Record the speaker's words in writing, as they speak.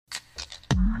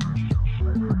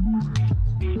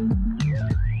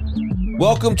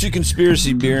Welcome to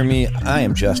Conspiracy Beer Me. I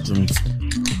am Justin.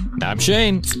 I'm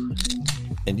Shane.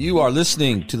 And you are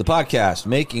listening to the podcast,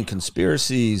 Making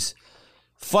Conspiracies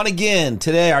Fun Again.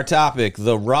 Today, our topic,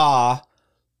 the raw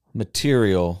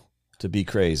material to be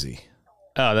crazy.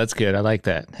 Oh, that's good. I like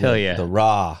that. Hell yeah. The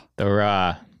raw. The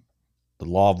raw. The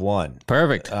law of one.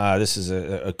 Perfect. This is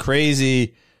a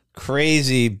crazy,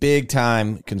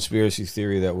 big-time conspiracy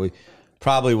theory that we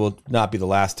probably will not be the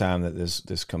last time that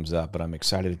this comes up, but I'm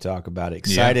excited to talk about it.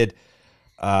 Excited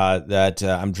that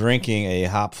I'm drinking a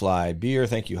Hopfly beer.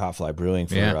 Thank you, Hopfly Brewing,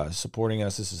 for supporting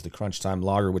us. This is the Crunch Time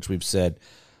Lager, which we've said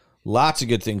lots of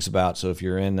good things about. So if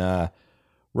you're in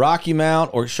Rocky Mount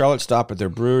or Charlotte, stop at their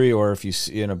brewery, or if you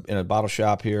see in a bottle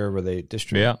shop here where they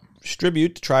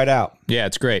distribute, try it out. Yeah,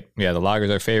 it's great. Yeah, the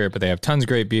lager's our favorite, but they have tons of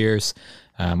great beers.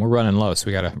 We're running low, so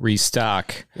we got to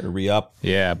restock. Got to re-up.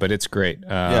 Yeah, but it's great.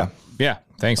 Yeah.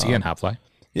 Thanks again, Hopfly.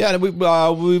 Yeah,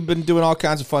 we've been doing all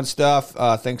kinds of fun stuff.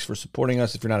 Thanks for supporting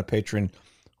us. If you're not a patron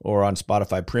or on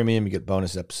Spotify Premium, you get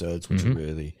bonus episodes, which are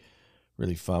really,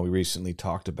 really fun. We recently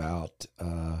talked about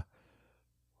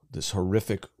this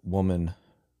horrific woman.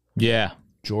 Yeah.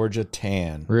 Georgia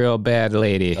Tan. Real bad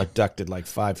lady. Abducted like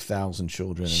 5,000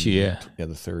 children in the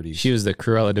 30s. She was the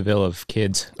Cruella de Vil of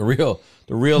kids. The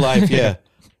real life, yeah.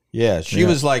 Yeah, she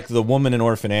was like the woman in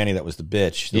Orphan Annie that was the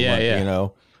bitch. You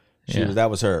know. That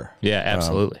was her. Yeah,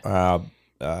 absolutely.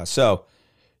 So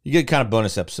you get kind of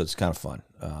bonus episodes. It's kind of fun.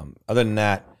 Other than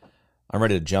that, I'm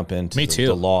ready to jump into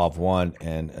the law of one.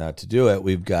 And to do it,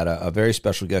 we've got a very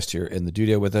special guest here in the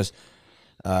studio with us.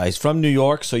 He's from New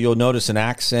York, so you'll notice an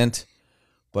accent,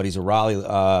 but he's a Raleigh,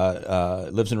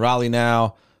 lives in Raleigh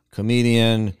now,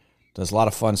 comedian, does a lot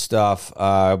of fun stuff.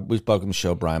 We spoke on the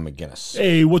show, Brian McGuinness.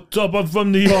 Hey, what's up? I'm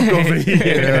from New York over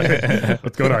here.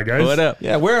 What's going on, guys? What up?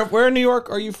 Yeah, where in New York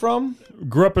are you from?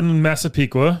 Grew up in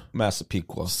Massapequa.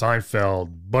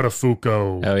 Seinfeld,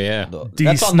 Buttafuoco. Oh, yeah.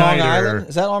 That's on Long Island?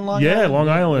 Is that on Long Island? Yeah, Long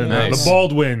Island. Nice. The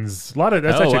Baldwins. That's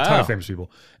actually a ton wow. of famous people.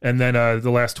 And then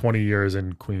the last 20 years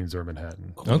in Queens or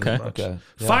Manhattan. Okay. Yeah.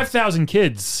 5,000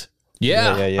 kids.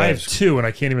 Yeah. I have 2, and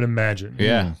I can't even imagine.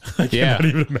 Yeah. I cannot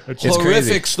even imagine. It's horrific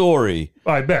crazy. story.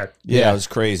 I bet. Yeah, it was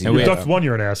crazy. And You ducked one,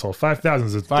 you're an asshole. 5,000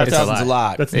 is 5,000's a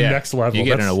lot. That's the next level. You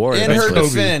get an award. In her eventually.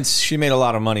 defense, she made a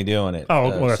lot of money doing it. Oh,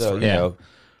 well, that's so, true. you know,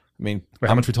 I mean, Wait,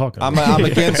 how much we talking? I'm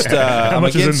against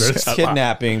much is in this?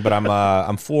 kidnapping, but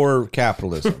I'm for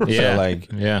capitalism. Yeah. So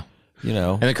like, Yeah. you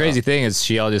know, And the crazy thing is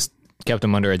she all just kept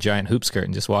them under a giant hoop skirt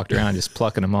and just walked around just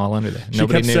plucking them all under there.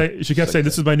 Nobody knew. She kept saying,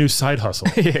 this is my new side hustle.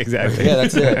 Yeah, exactly. yeah,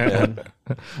 that's it, man.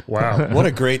 Wow. What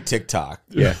a great TikTok.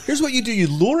 Yeah. Here's what you do: you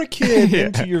lure a kid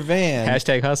into your van.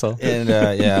 Hashtag hustle.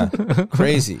 And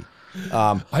crazy.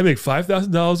 I make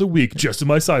 $5,000 a week just in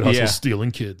my side hustle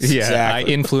stealing kids. Yeah,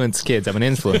 Exactly. I influence kids. I'm an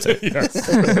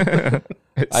influencer.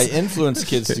 I influence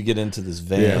kids to get into this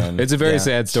van. It's a very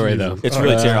sad story, though. It's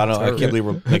really terrible. I can't believe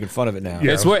we're making fun of it now.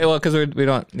 Yeah. It's well because we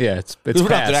don't. Yeah, it's We don't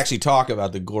have past. to actually talk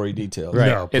about the gory details. Right.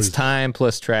 No, It's please. time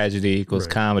plus tragedy equals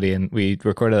comedy, and we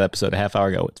recorded that episode a half hour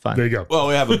ago. It's fine. There you go. Well,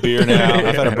 we have a beer now.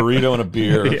 I've had a burrito and a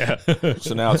beer. Yeah.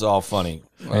 So now it's all funny.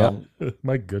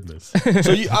 My goodness.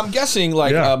 So I'm guessing,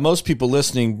 like most people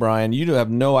listening, Brian, you have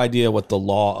no idea what the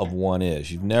law of one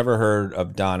is. You've never heard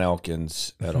of Don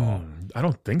Elkins at all. I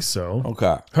don't think so. Okay.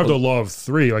 I heard the law of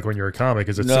 3, like when you're a comic.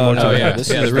 Is it No, similar to yeah. that? This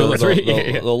Yeah, is the rule of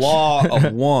three. the law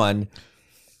of one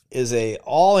is a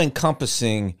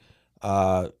all-encompassing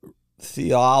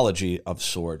theology of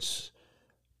sorts.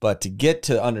 But to get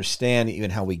to understand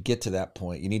even how we get to that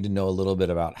point, you need to know a little bit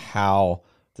about how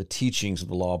the teachings of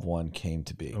the law of one came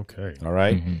to be. Okay. All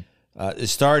right? It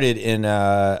started in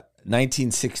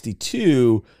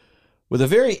 1962 with a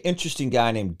very interesting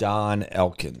guy named Don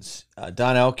Elkins.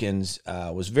 Don Elkins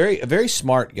was a very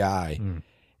smart guy,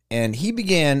 and he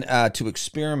began to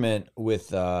experiment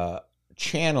with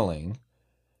channeling,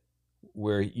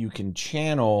 where you can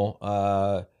channel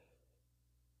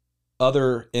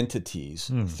other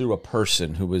entities through a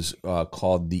person who was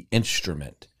called the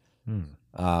instrument.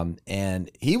 And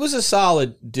he was a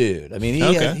solid dude. I mean,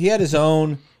 he had his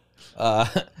own.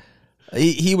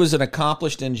 He was an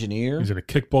accomplished engineer. He's in a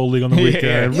kickball league on the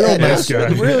weekend. Yeah, Nice guy.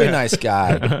 really nice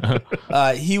guy.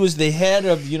 He was the head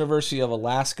of University of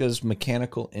Alaska's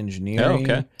mechanical engineering.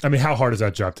 Oh, okay. I mean, how hard is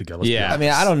that job to get? Let's be Yeah. I honest.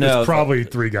 mean, I don't know. There's probably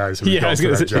 3 guys who would go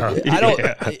for that job. I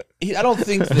don't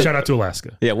think that, Shout out to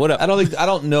Alaska. Yeah. What up? I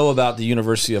don't know about the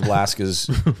University of Alaska's.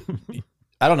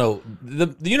 I don't know.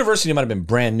 The university might have been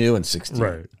brand new in 60.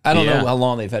 Right. I don't Yeah. know how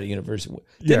long they've had a university.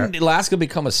 Didn't Alaska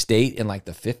become a state in like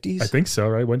the 50s? I think so,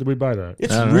 right? When did we buy that?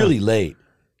 It's really late.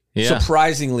 Yeah.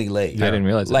 Surprisingly late. I didn't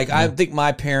realize that. Like, I think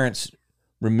my parents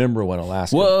remember when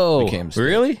Alaska Whoa, became a state.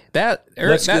 really?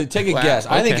 Let's take a guess.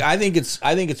 Okay. I think it's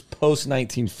post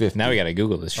 1950. Now we got to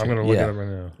Google this shit. I'm going to look Yeah. it up right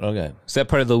now. Okay. Is that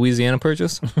part of the Louisiana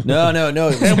Purchase? No. And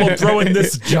we'll throw in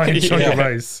this giant chunk of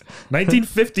ice.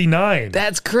 1959.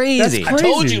 That's crazy. That's I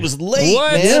told you it was late,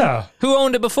 What? man. Yeah. Who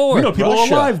owned it before? You know, people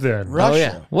Russia. were alive then. Russia. Oh,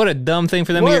 yeah. What a dumb thing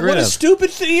for them to get rid What a of.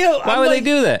 stupid thing. Why would they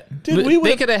do that? Dude,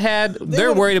 They could have had. They're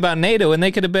would've- worried about NATO, and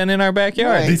they could have been in our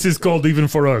backyard. Right. This is called even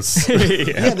for us.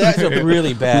 Yeah, that's a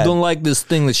really We bad. don't like this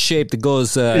thing that's shaped that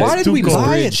goes. Why did too we cold.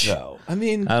 buy it Bridge. though? I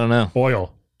mean, I don't know.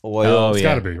 Oil. oil. Oh, It's yeah.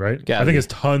 got to be, right? Gotta I think be. it's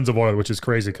tons of oil, which is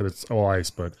crazy because it's all ice.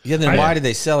 But Yeah, then why did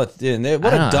they sell it then?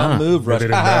 What I a don't dumb know. move, They Russia.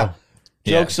 didn't know.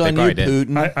 Jokes Yeah, they on you, probably did.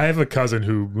 Putin. I have a cousin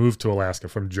who moved to Alaska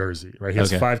from Jersey, right? He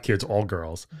has Okay. 5 kids, all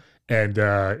girls. And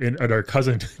in our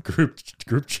cousin group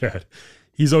chat,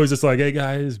 he's always just like, hey,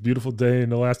 guys, beautiful day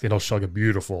in Alaska. And he'll show like a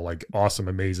beautiful, like awesome,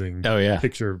 amazing Oh, yeah.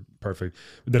 picture. Perfect.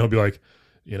 But then he'll be like,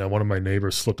 you know, one of my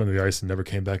neighbors slipped under the ice and never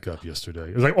came back up yesterday.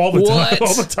 It's like all the time, What?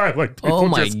 all the time. Like people Oh,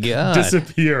 my just God.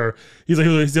 disappear. He's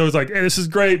always like, hey, this is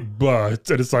great, but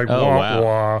and it's like, Oh, wah, wow.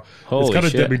 wah. Holy It's kind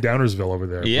of shit. Debbie Downersville over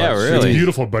there. Yeah, but really. It's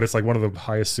beautiful, but it's like one of the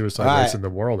highest suicide All rates right. in the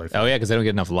world, I think. Oh yeah, because they don't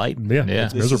get enough light. Yeah, yeah.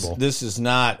 it's miserable. This is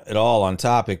not at all on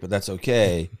topic, but that's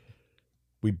okay.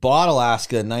 We bought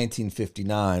Alaska in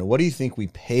 1959. What do you think we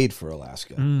paid for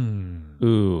Alaska?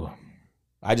 Ooh.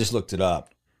 I just looked it up.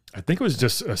 I think it was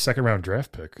just a second round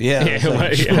draft pick. Yeah. Yeah, it's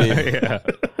like, yeah.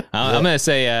 I'm gonna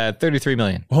say 33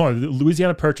 million. Hold on, the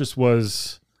Louisiana Purchase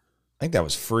was, I think that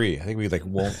was free. I think we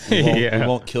won't Yeah. we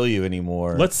won't kill you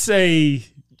anymore. let's say,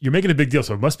 you're making a big deal,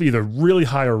 so it must be either really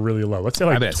high or really low. Let's say I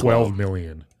like bet it's 12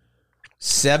 million.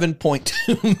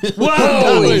 7.2 million.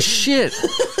 Holy shit!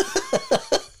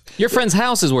 Your friend's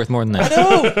house is worth more than that.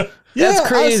 No. Yeah, That's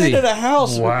crazy. I was in a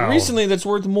house Wow. recently that's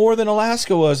worth more than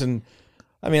Alaska was, and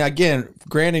I mean, again,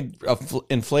 granted,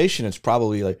 inflation, it's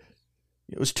probably like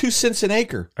it was 2 cents an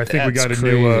acre. I think we That's got a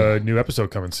crazy. new episode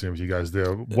coming soon with you guys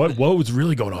there. What was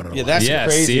really going on in Yeah, Alaska? that's Yeah,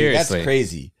 crazy. seriously. That's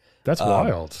crazy. That's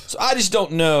wild. So I just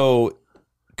don't know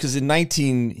because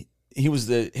he was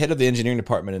the head of the engineering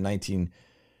department in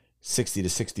 1960 to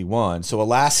 61. So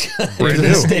Alaska, Brand was a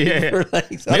new. state Yeah. for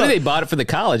like, so I Maybe don't- they bought it for the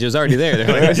college. It was already there. They're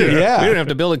like, Yeah. we don't have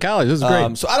to build a college. This is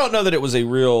great. So I don't know that it was a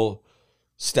real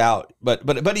stout, but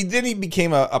he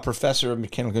became a professor of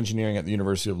mechanical engineering at the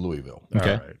University of Louisville.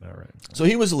 Okay. All right. So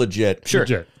he was legit. Sure.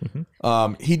 Legit.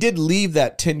 He did leave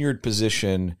that tenured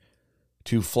position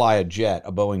to fly a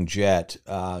Boeing jet,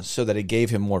 so that it gave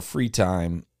him more free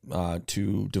time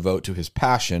to devote to his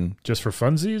passion. Just for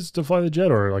funsies to fly the jet,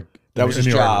 or like That was in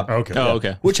his the job. Army? Okay. Oh,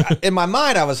 okay. Which in my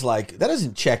mind, I was like, that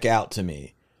doesn't check out to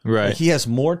me. Right. Like, he has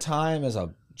more time as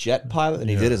a jet pilot than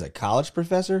he did as a college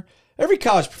professor. Every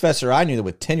college professor I knew that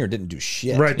with tenure didn't do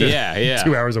shit. Right. there. Yeah.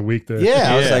 2 hours a week there.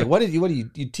 Yeah. I was Yeah. like, what do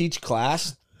you teach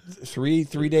class three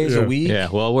days a Yeah. week? Yeah.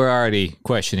 Well, we're already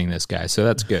questioning this guy, so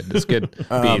that's good. It's good.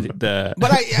 But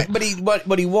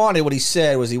what he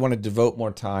said was he wanted to devote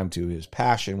more time to his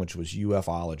passion, which was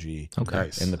ufology. Okay.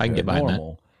 Nice. And the I can get behind that.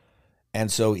 paranormal.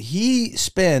 And so he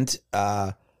spent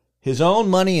his own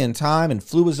money and time and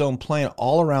flew his own plane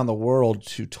all around the world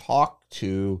to talk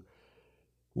to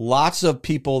lots of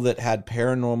people that had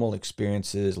paranormal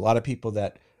experiences, a lot of people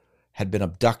that had been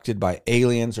abducted by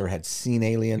aliens or had seen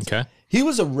aliens. Okay. He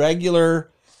was a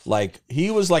regular, he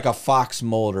was like a Fox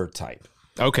Mulder type.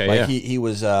 Okay. Like Yeah. he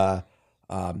was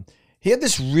he had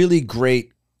this really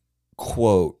great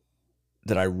quote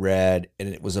that I read, and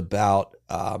it was about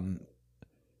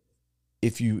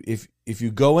if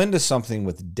you go into something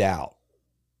with doubt,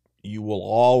 you will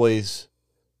always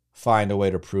find a way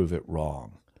to prove it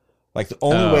wrong. Like the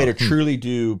only way to truly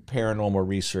do paranormal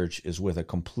research is with a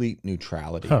complete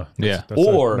neutrality. Huh. Yeah.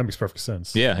 That makes perfect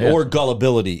sense. Yeah. Or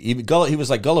gullibility. He was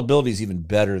like, gullibility is even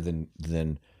better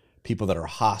than people that are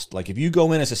hostile. Like if you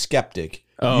go in as a skeptic,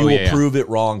 you will prove it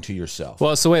wrong to yourself.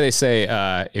 Well, it's the way they say.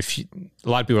 A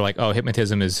lot of people are like, "Oh,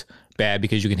 hypnotism is bad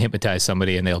because you can hypnotize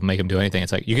somebody and they'll make them do anything."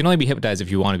 It's like you can only be hypnotized if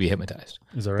you want to be hypnotized.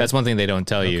 Is that right? That's one thing they don't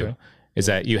tell you. Is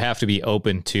that you have to be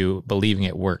open to believing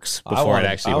it works before it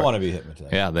actually works. I want to be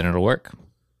hypnotized. Yeah, then it'll work.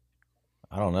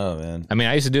 I don't know, man. I mean,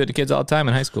 I used to do it to kids all the time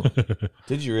in high school.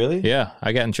 Did you really? Yeah,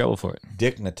 I got in trouble for it.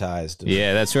 Dicknotized.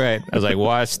 Yeah, that's right. I was like,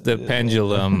 watch the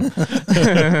pendulum.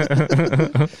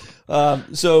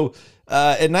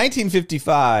 In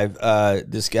 1955,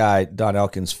 this guy, Don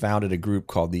Elkins, founded a group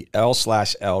called the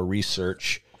L/L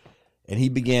Research, and he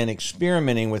began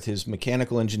experimenting with his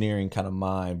mechanical engineering kind of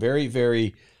mind. Very,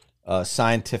 very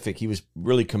scientific. He was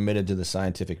really committed to the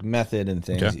scientific method and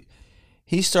things. Okay.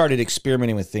 He started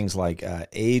experimenting with things like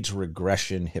age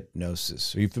regression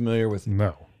hypnosis. Are you familiar with?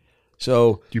 No.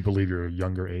 So Do you believe you're a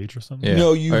younger age or something? Yeah.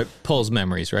 No, Or it pulls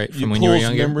memories, right? From you when you were pulls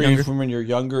younger. memories from when you're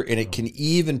younger, and it can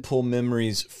even pull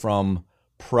memories from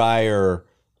prior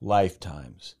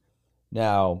lifetimes.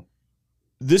 Now,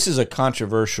 this is a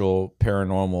controversial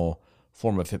paranormal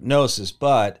form of hypnosis,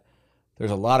 but there's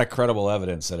a lot of credible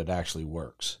evidence that it actually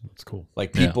works. That's cool.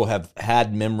 Like people have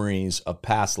had memories of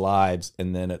past lives,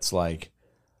 and then it's like,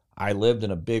 I lived in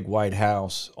a big white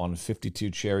house on 52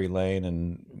 Cherry Lane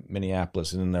in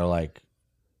Minneapolis, and then they're like,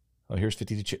 oh, here's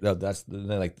 52.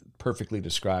 They like perfectly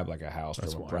describe like a house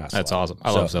from a past That's life. awesome.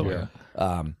 I love stuff like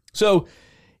that. So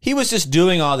he was just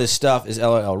doing all this stuff as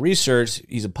LLL research.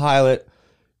 He's a pilot,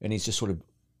 and he's just sort of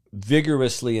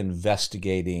vigorously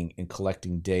investigating and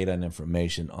collecting data and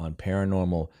information on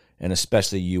paranormal and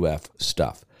especially UF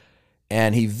stuff.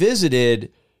 And he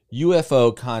visited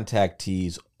UFO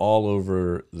contactees all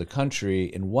over the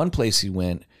country. And one place he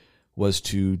went was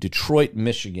to Detroit,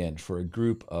 Michigan, for a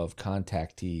group of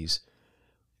contactees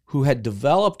who had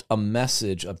developed a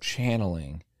message of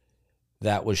channeling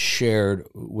that was shared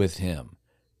with him.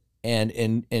 And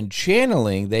in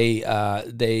channeling, they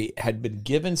had been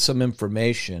given some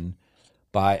information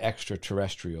by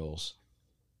extraterrestrials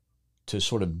to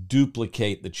sort of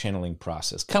duplicate the channeling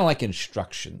process, kind of like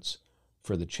instructions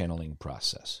for the channeling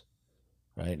process.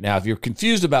 Right? Now, if you're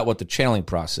confused about what the channeling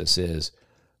process is,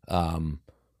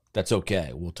 that's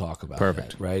okay. We'll talk about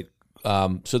Perfect. that, right?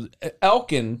 So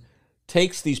Elkin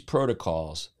takes these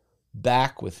protocols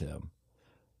back with him.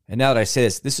 And now that I say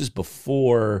this is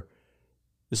before...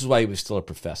 This is why he was still a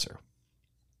professor.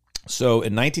 So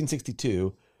in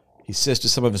 1962, he says to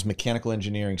some of his mechanical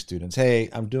engineering students, hey,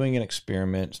 I'm doing an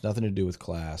experiment. It's nothing to do with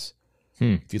class.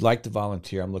 If you'd like to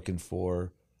volunteer, I'm looking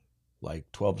for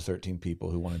like 12 to 13 people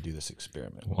who want to do this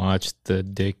experiment. Watch the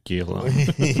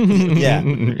diculum.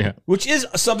 Yeah. Which is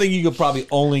something you could probably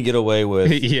only get away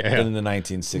with in the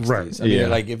 1960s. Right. I mean,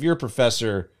 like if you're a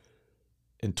professor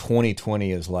in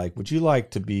 2020 is like, would you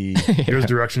like to be... Here's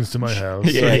directions to my house.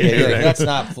 That's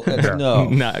not... no.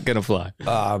 Not going to fly.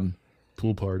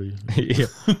 Pool party. Yeah.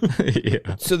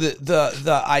 So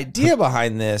the idea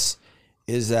behind this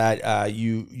is that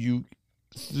you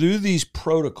through these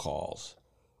protocols,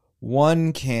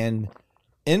 one can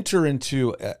enter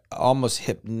into a almost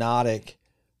hypnotic,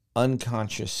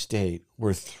 unconscious state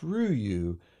where through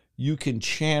you can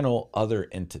channel other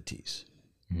entities.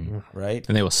 Right?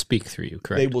 And they will speak through you,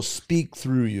 correct? They will speak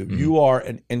through you. You are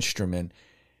an instrument.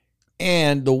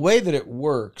 And the way that it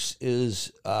works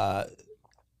is a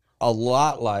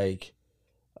lot like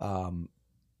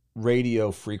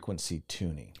radio frequency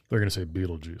tuning. They're going to say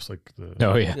Beetlejuice, like the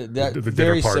The dinner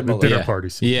very party, similar. the dinner party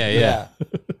scene. Yeah.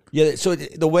 Yeah. So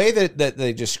the way that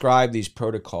they describe these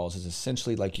protocols is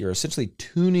essentially like you're essentially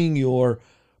tuning your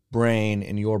brain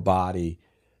and your body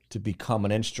to become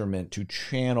an instrument to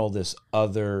channel this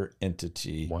other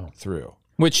entity through.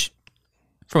 Which,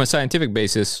 from a scientific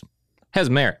basis, has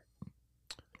merit,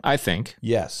 I think.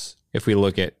 Yes. If we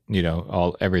look at,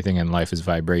 everything in life is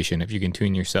vibration. If you can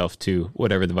tune yourself to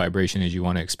whatever the vibration is you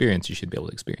want to experience, you should be able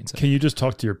to experience it. Can you just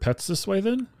talk to your pets this way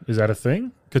then? Is that a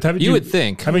thing? Because you would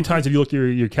think. How many times have you looked at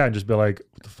your cat and just be like,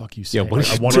 what the fuck you saying? Yeah, what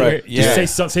I are want you to doing?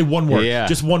 just say one word. Yeah.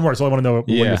 Just one word. So I want to know what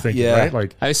you're thinking, right?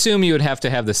 Like, I assume you would have to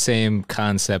have the same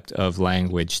concept of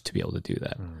language to be able to do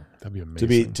that. that'd be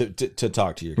amazing. To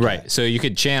talk to your cat. Right. So you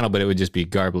could channel, but it would just be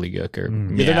garbledygook or Yeah,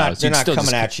 meows. they're You'd not still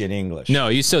coming just- at you in English. No,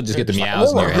 you still just get the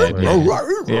meows in your head.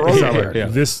 It's not like, Yeah.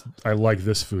 this, I like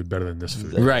this food better than this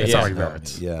food. Right, It's yeah. not like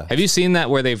that. Yeah. Have you seen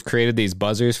that where they've created these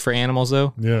buzzers for animals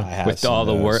though? I Yeah. have With seen all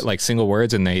the those. like single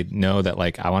words, and they know that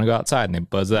like I want to go outside, and they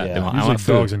buzz that. Yeah. They want, I Usually want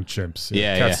food. dogs and chimps.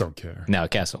 Yeah, Cats yeah. don't care. No,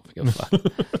 cats don't give a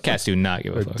fuck. Cats do not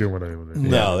give a They're fuck. doing whatever they do.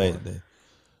 No,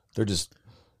 they're just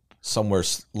somewhere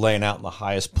laying out in the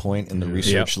highest point in the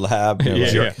research lab.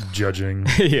 Judging.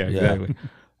 Yeah, exactly.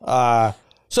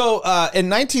 So in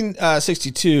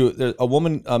 1962, a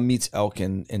woman meets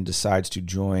Elkin and decides to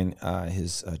join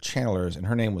his channelers, and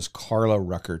her name was Carla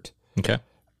Ruckert. Okay.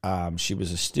 She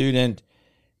was a student,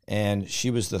 and she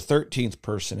was the 13th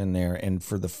person in there. And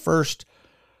for the first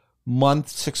month,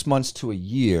 6 months to a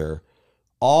year,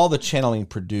 all the channeling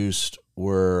produced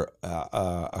were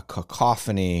a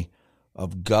cacophony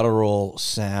of guttural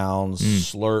sounds,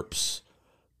 slurps,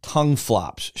 tongue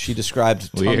flops. She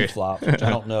described tongue Weird. flops, which I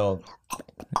don't know.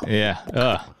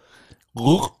 Yeah.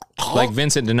 Like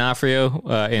Vincent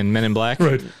D'Onofrio in Men in Black.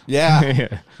 Right.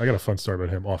 Yeah. I got a fun story about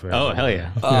him off air. Oh, hell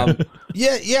yeah.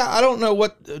 Yeah. I don't know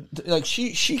what, like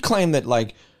she claimed that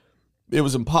like it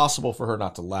was impossible for her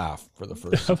not to laugh for the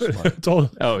first 6 months. It's all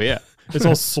it's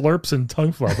all slurps and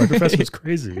tongue flop. My professor was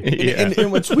crazy.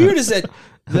 And what's weird is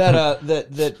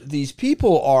that these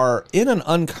people are in an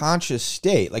unconscious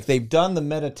state. Like they've done the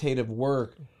meditative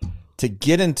work to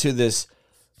get into this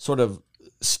sort of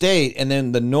state, and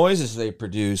then the noises they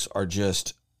produce are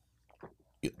just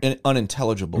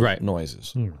unintelligible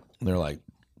noises. And they're like,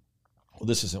 well,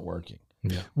 this isn't working.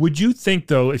 Yeah. Would you think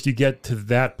though, if you get to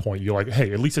that point, you're like,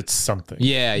 hey, at least it's something.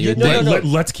 Yeah,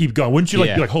 let's keep going. Wouldn't you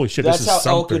like be like, holy shit, that's this is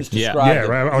something? Elkins described it.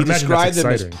 Right. I would he described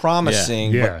them as exciting.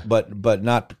 promising, but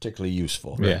not particularly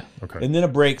useful. Yeah. Okay. And then a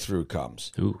breakthrough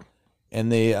comes. Ooh.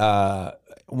 And they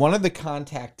one of the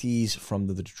contactees from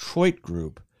the Detroit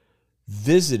group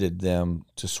visited them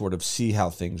to sort of see how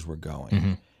things were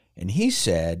going. And he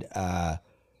said,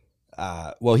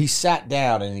 well, he sat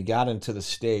down and he got into the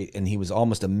state, and he was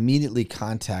almost immediately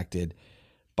contacted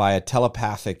by a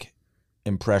telepathic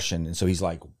impression. And so he's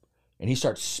like, and he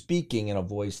starts speaking in a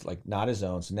voice like not his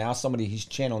own. So now he's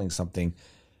channeling something,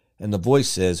 and the voice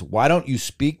says, why don't you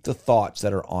speak the thoughts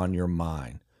that are on your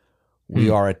mind? We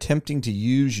are attempting to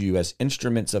use you as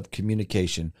instruments of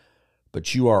communication,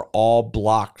 but you are all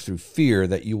blocked through fear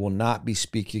that you will not be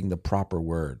speaking the proper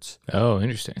words. Oh,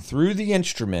 interesting. Through the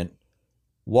instrument,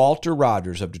 Walter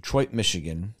Rogers of Detroit,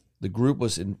 Michigan, the group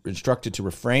was instructed to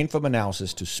refrain from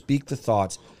analysis, to speak the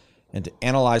thoughts, and to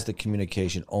analyze the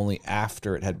communication only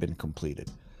after it had been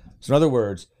completed. So in other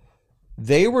words,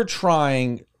 they were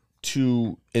trying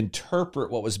to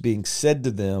interpret what was being said to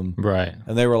them. Right.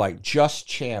 And they were like, just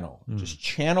channel. Just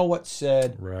channel what's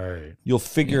said. Right. You'll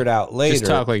figure it out later. Just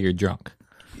talk like you're drunk.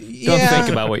 Don't think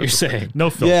about what you're saying.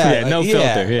 No filter. Yeah, no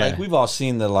filter. Yeah. Like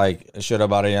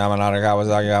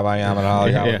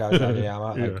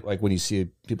like when you see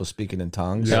people speaking in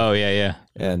tongues. Oh yeah.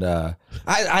 And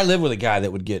I lived with a guy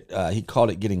that would get he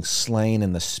called it getting slain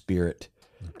in the spirit,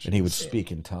 and he would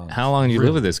speak in tongues. How long did you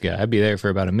live with this guy? I'd be there for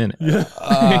about a minute.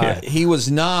 He was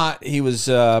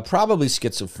probably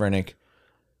schizophrenic.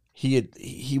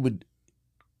 He would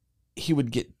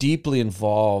get deeply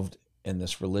involved in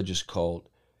this religious cult,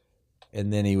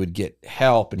 and then he would get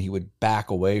help and he would back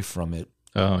away from it.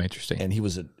 Oh, interesting. And he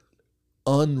was an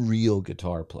unreal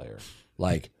guitar player,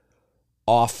 like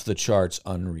off the charts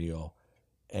unreal.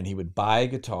 And he would buy a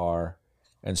guitar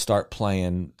and start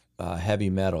playing heavy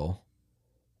metal.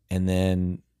 And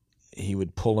then he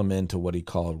would pull him into what he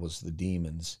called was the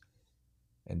demons.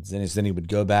 And then he would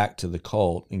go back to the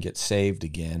cult and get saved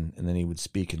again. And then he would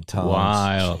speak in tongues.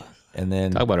 Wild. And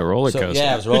then talk about a roller coaster.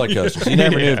 Yeah, it was a roller coaster. So you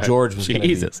never knew if George was going to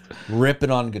be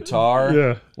ripping on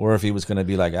guitar, or if he was going to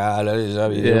be like, That's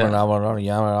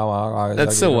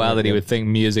so wild that he would think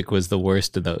music was the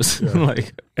worst of those.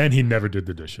 And he never did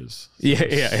the dishes.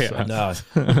 Yeah. No,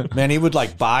 man, he would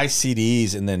like buy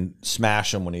CDs and then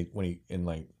smash them when he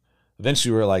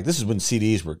eventually we were like, this is when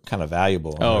CDs were kind of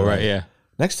valuable. Oh, right, yeah.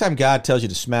 Next time God tells you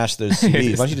to smash those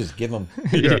CDs, why don't you just give them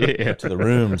to the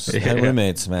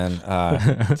roommates, man.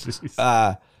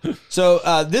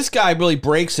 So this guy really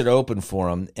breaks it open for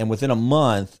him, and within a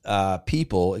month,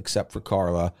 people, except for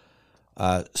Carla,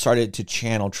 started to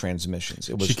channel transmissions.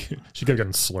 It was she kept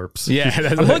getting slurps. Yeah,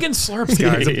 I'm looking slurps,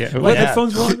 guys. My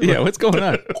headphones wrong. Yeah, what's going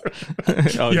on?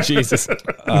 Oh, Jesus.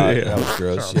 That was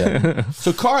gross. Yeah.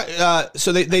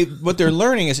 So they what they're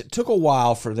learning is it took a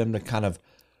while for them to kind of,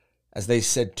 as they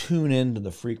said, tune into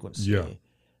the frequency. Yeah.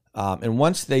 And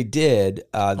once they did,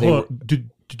 do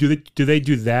they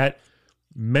do that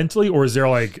mentally, or is there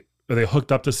like, are they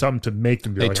hooked up to something to make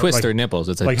them do They like, twist their nipples.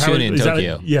 It's like tune in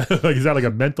Tokyo. Is that like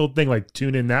a mental thing, like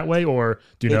tune in that way, or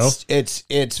do you know?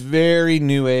 It's very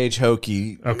new age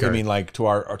hokey. Okay. I mean, like to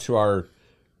our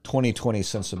 2020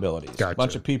 sensibilities. Gotcha. A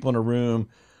bunch of people in a room,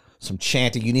 some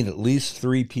chanting. You need at least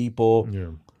 3 people. Yeah.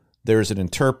 There's an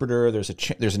interpreter, there's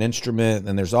an instrument,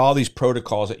 and there's all these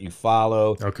protocols that you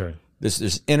follow. Okay.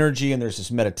 There's energy and there's this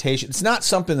meditation. It's not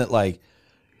something that like,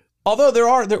 although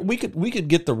we could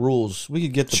get the rules, we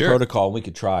could get the protocol, and we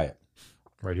could try it.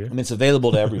 Right here. I mean, it's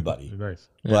available to everybody. Nice.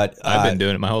 But I've been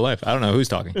doing it my whole life. I don't know who's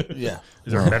talking. Yeah.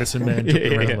 Is there a medicine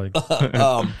man?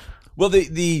 Well,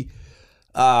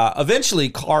 eventually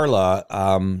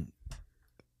Carla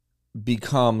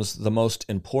becomes the most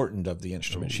important of the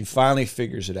instrument. She finally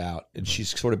figures it out, and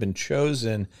she's sort of been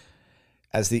chosen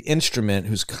as the instrument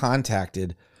who's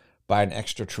contacted by an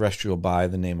extraterrestrial by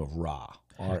the name of Ra.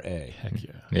 R.A. Heck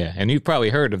yeah. Yeah, and you've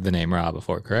probably heard of the name Ra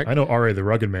before, correct? I know R.A. the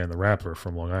Rugged Man, the rapper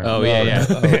from Long Island. Oh, yeah.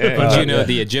 Did you know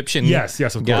the Egyptian Yes,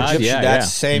 of course. god? Egyptian, that's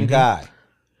the same guy.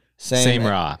 Same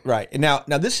Ra. Right. And now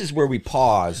this is where we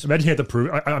pause. Imagine you had to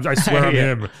prove. I swear I'm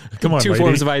him. Come on, 2 lady.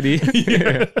 forms of ID.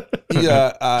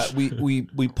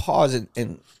 We pause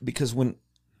and because when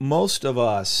most of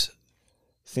us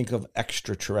think of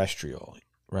extraterrestrial,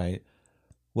 right?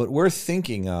 What we're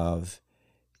thinking of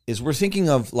is we're thinking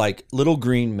of like little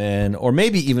green men, or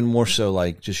maybe even more so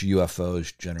like just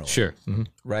UFOs generally. Sure.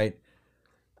 Right?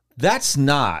 That's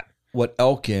not what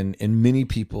Elkin and many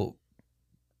people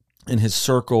in his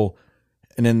circle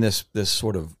and in this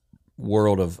sort of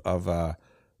world of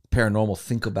paranormal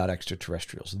think about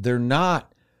extraterrestrials. They're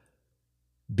not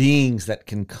beings that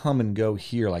can come and go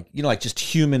here, like like just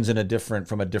humans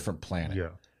from a different planet. Yeah.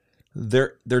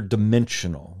 They're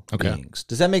dimensional beings.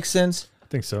 Does that make sense? I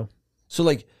think so. So,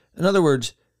 like, in other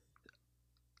words,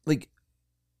 like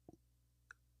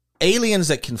aliens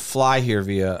that can fly here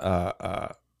via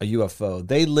a UFO,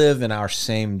 they live in our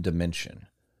same dimension,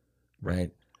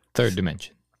 right? Third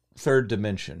dimension. Third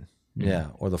dimension, yeah,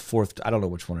 or the fourth. I don't know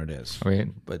which one it is,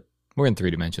 but we're in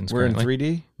 3 dimensions. We're currently. in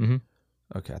 3D. Mm-hmm.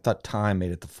 Okay, I thought time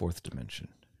made it the fourth dimension.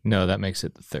 No, that makes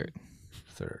it the third.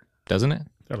 Third, doesn't it?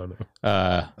 I don't know.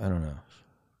 I don't know.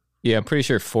 Yeah, I'm pretty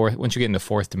sure once you get into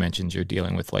fourth dimensions, you're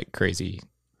dealing with like crazy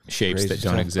shapes that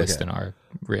don't exist in our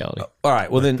reality. All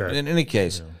right. Well, then, in any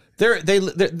case, they're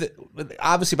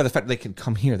obviously by the fact that they can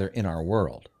come here, they're in our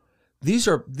world.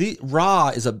 Ra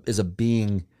is a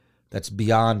being that's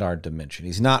beyond our dimension.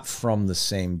 He's not from the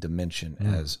same dimension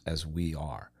as we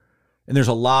are. And there's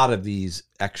a lot of these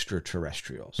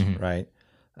extraterrestrials, right?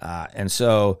 And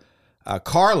so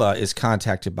Carla is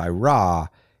contacted by Ra,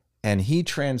 and he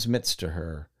transmits to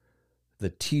her the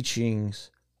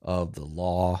teachings of the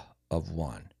law of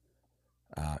one.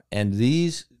 And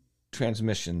these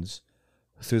transmissions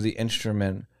through the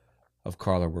instrument of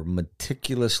Carla were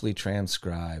meticulously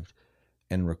transcribed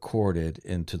and recorded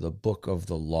into the book of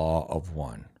the law of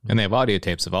one. And they have audio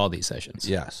tapes of all these sessions.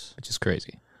 Yes. Which is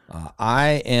crazy.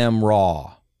 I am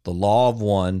Ra, the law of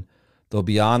one, though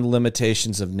beyond the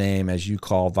limitations of name, as you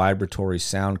call vibratory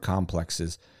sound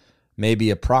complexes, may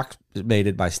be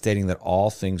approximated by stating that all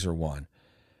things are one,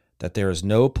 that there is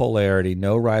no polarity,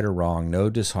 no right or wrong, no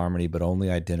disharmony, but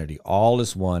only identity. All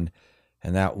is one,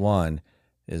 and that one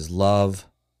is love,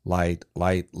 light,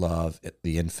 love,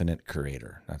 the infinite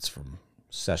creator. That's from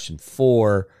session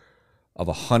 4 of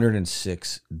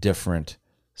 106 different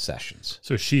sessions.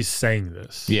 So she's saying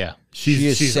this. Yeah.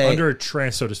 She's under a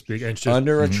trance, so to speak, and it's just,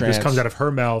 under a trance. This comes out of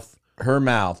her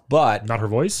mouth. But not her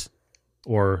voice?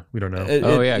 Or we don't know.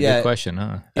 Good question.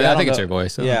 Huh? I think it's her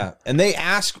voice. Yeah. And they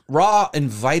ask, Ra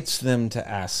invites them to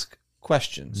ask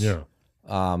questions. Yeah.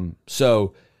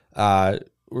 So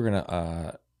we're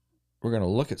gonna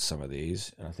look at some of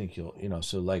these, and I think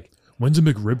so like, when's a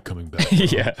McRib coming back?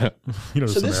 Yeah.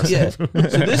 So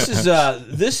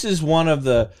this is one of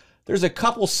the. There's a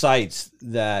couple sites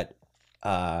that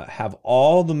have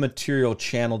all the material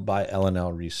channeled by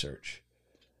L&L Research,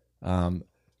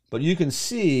 but you can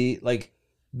see like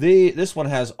this one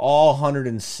has all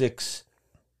 106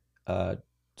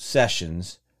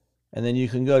 sessions, and then you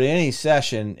can go to any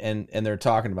session and they're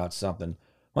talking about something.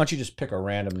 Why don't you just pick a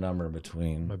random number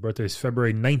between? My birthday is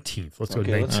February 19th. Let's go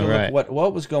 19th. Let's look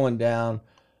what was going down.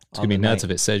 It's going to be nuts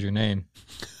if it says your name.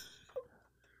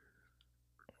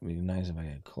 It'd be nice if I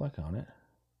could click on it.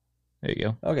 There you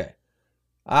go. Okay.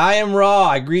 I am Ra.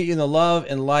 I greet you in the love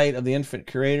and light of the infinite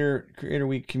creator. Creator,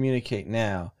 we communicate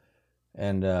now.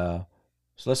 And so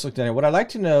let's look down here. What I'd like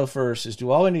to know first is,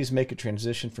 do all entities make a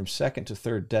transition from second to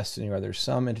third destiny, or are there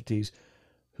some entities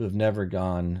who have never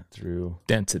gone through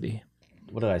density?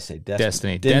 What did I say?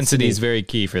 Destiny. Density is very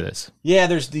key for this. Yeah,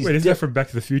 there's these. Wait, is that from Back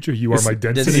to the Future? You are my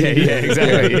density. Yeah,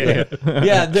 exactly.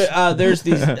 Yeah, there's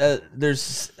these.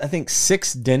 There's I think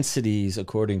 6 densities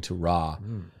according to Ra,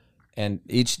 and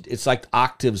it's like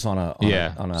octaves on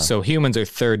a. So humans are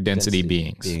third density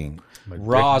beings.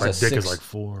 Ra's my a dick 6. is like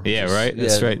 4. Yeah, right.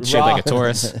 That's right. Shaped like a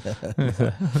Taurus.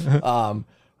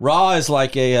 Ra is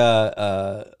like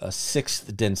a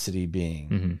 6th density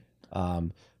being.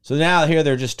 So now here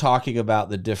they're just talking about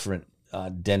the different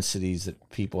densities that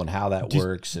people and how that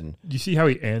works. And do you see how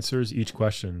he answers each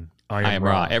question? I am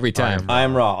Ra every time. I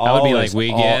am Ra. I would be like, we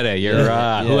get it. You're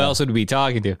Ra. Who else would we be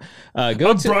talking to? I'm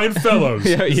Brian Fellows.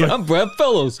 I'm Brian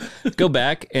Fellows. Go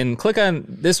back and click on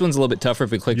this one's a little bit tougher if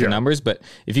we click the numbers, but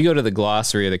if you go to the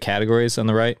glossary of the categories on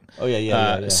the right.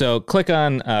 So click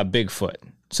on Bigfoot.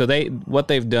 So what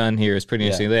they've done here is pretty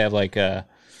interesting. They have like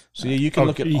so you can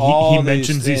look at all he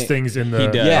mentions these things in the. He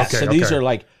does. Yeah. So these are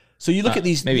like. So you look at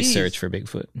these. Maybe search for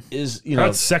Bigfoot.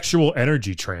 That's sexual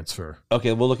energy transfer.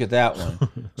 Okay, we'll look at that one.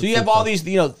 So you have all these,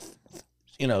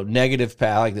 negative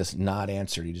like this not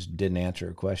answered. He just didn't answer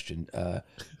a question.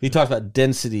 He talks about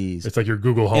densities. It's like your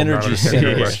Google Home energy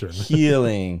centers,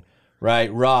 healing,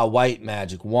 right? Ra, white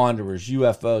magic, wanderers,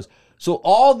 UFOs. So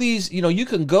all these, you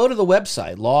can go to the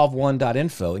website,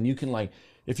 lawof1.info, and you can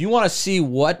if you want to see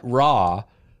what Ra,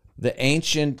 the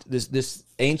ancient, this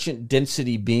ancient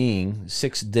density being,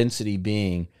 sixth density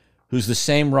being, who's the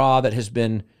same Ra that has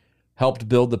been helped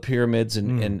build the pyramids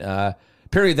and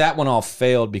apparently that one all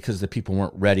failed because the people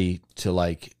weren't ready to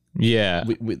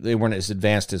they weren't as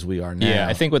advanced as we are now. Yeah,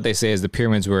 I think what they say is the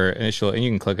pyramids were initial, and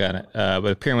you can click on it,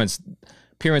 but pyramids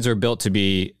were built to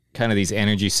be kind of these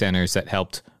energy centers that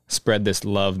helped spread this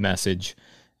love message,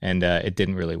 and it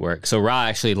didn't really work. So Ra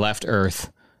actually left Earth,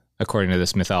 according to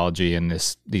this mythology and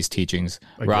these teachings.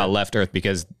 Ra left Earth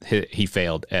because he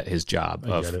failed at his job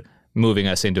of moving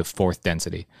us into fourth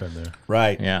density. Been there.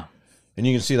 Right. Yeah. And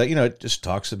you can see it just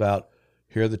talks about,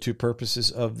 here are the two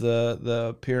purposes of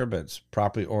the pyramids: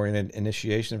 properly oriented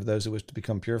initiation for those who wish to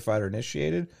become purified or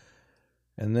initiated,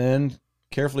 and then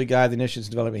carefully guide the initiates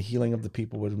in developing healing of the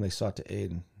people with whom they sought to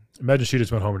aid. Imagine she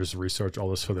just went home and just researched all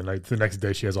this for the night. The next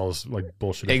day she has all this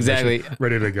bullshit exactly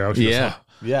ready to go. She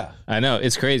yeah. I know.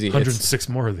 It's crazy. 106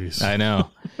 more of these. I know.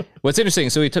 What's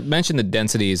interesting, so we mentioned the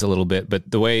densities a little bit,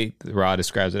 but the way Ra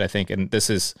describes it, I think, and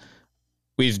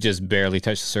we've just barely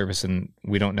touched the surface and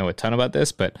we don't know a ton about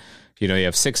this, but you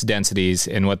have 6 densities,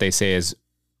 and what they say is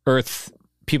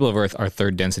people of Earth are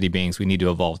third density beings. We need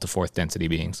to evolve to fourth density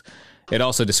beings. It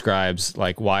also describes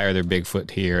why are there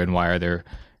Bigfoot here and why are there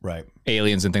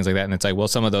aliens and things like that. And it's well,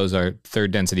 some of those are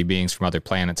third density beings from other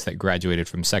planets that graduated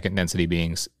from second density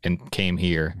beings and came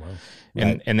here.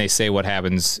 Wow. And they say what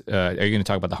happens. Are you going to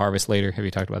talk about the harvest later? Have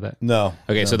you talked about that? No.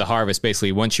 Okay. No. So the harvest,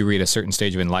 basically, once you reach a certain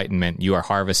stage of enlightenment, you are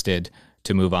harvested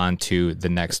to move on to the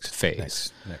next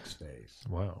phase. Next phase.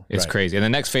 Wow. It's crazy. And the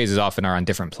next phases often are on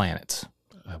different planets,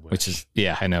 which is,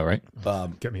 I know, right?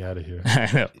 Get me out of here. I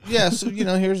know. Yeah. So,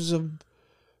 here's a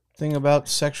thing about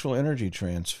sexual energy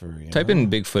transfer. Type in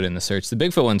Bigfoot in the search. The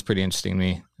Bigfoot one's pretty interesting to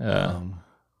me. Yeah.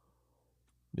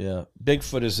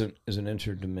 Bigfoot is an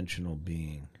interdimensional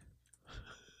being.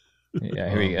 Yeah,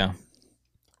 here we go.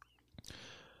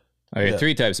 Okay,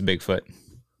 3 types of Bigfoot.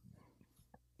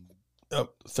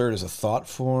 Third is a thought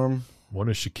form. One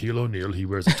is Shaquille O'Neal. He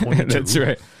wears a 22. That's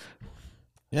right.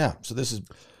 Yeah, so this is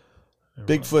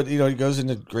Bigfoot. He goes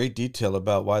into great detail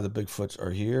about why the Bigfoots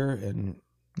are here and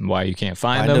why you can't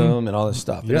find them and all this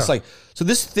stuff. Yeah. And it's so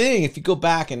this thing, if you go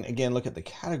back and again look at the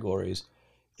categories,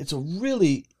 it's a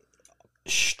really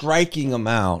striking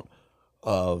amount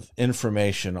of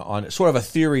information on sort of a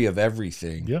theory of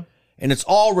everything. Yeah. And it's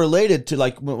all related to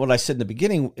what I said in the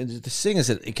beginning. The thing is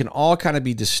that it can all kind of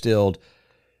be distilled,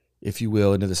 if you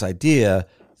will, into this idea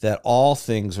that all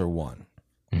things are one.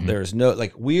 Mm-hmm. There's no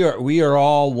we are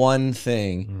all one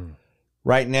thing. Mm.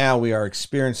 Right now we are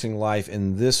experiencing life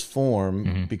in this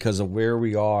form because of where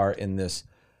we are in this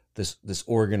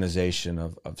organization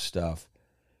of stuff.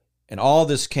 And all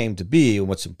this came to be, and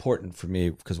what's important for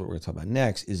me, because what we're going to talk about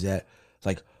next, is that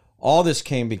all this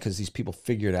came because these people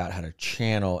figured out how to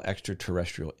channel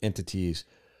extraterrestrial entities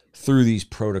through these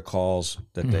protocols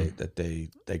that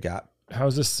they got. How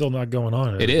is this still not going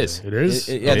on? It is. It is?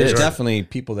 There's definitely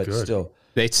people that still...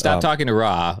 They stopped talking to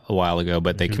Ra a while ago,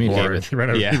 but they communicate with... He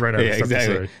ran out of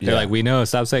exactly. They're we know,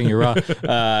 stop saying you're Ra.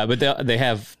 But they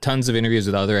have tons of interviews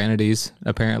with other entities,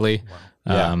 apparently.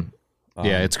 Wow.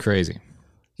 It's crazy.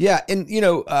 Yeah, and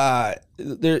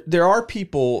there are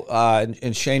people,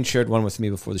 and Shane shared one with me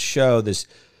before the show, that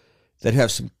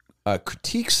have some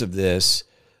critiques of this.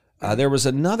 There was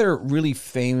another really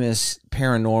famous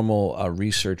paranormal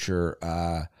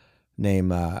researcher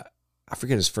named, I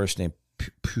forget his first name,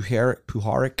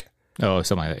 Puharich. Oh,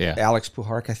 something like that, yeah. Alex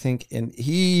Puharich, I think. And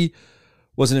he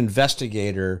was an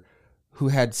investigator who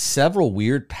had several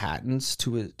weird patents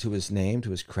to his name, to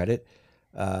his credit.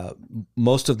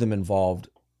 Most of them involved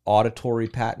auditory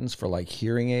patents for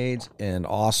hearing aids and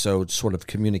also sort of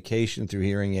communication through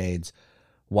hearing aids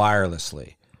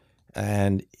wirelessly.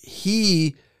 And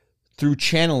he, through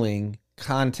channeling,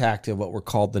 contacted what were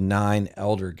called the 9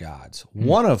 elder gods,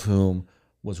 one of whom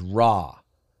was Ra.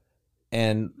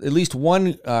 And at least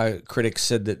one critic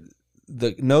said that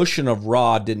the notion of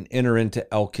Ra didn't enter into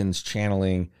Elkin's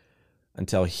channeling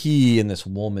until he and this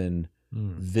woman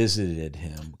visited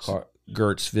him.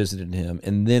 Gertz visited him,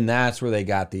 and then that's where they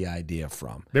got the idea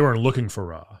from. They weren't looking for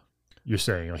Ra. You're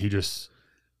saying he just,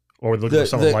 or looking for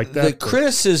someone like that? The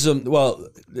criticism, well,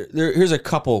 here's a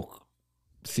couple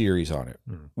theories on it.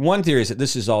 One theory is that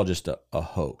this is all just a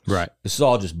hoax. Right. This is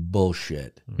all just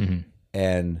bullshit. Mm-hmm.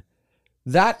 And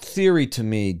that theory to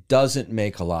me doesn't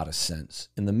make a lot of sense.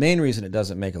 And the main reason it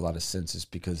doesn't make a lot of sense is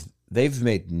because they've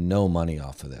made no money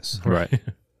off of this. Right.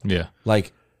 Yeah.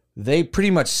 They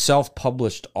pretty much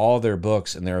self-published all their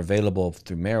books and they're available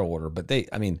through mail order, but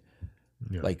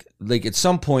Yeah. Like at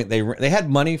some point they had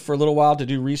money for a little while to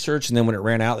do research, and then when it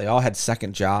ran out, they all had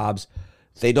second jobs.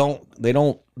 They're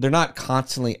not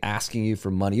constantly asking you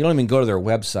for money. You don't even go to their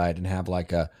website and have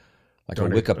like a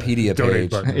Wikipedia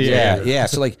page. Yeah.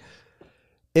 So like,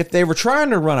 if they were trying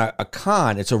to run a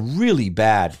con, it's a really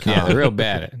bad con. Yeah, they're real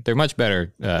bad. They're much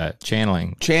better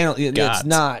channeling. It's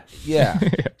not. Yeah.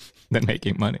 Than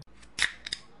making money.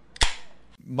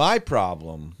 My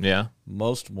problem. Yeah.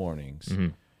 Most mornings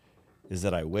is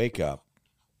that I wake up.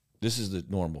 This is the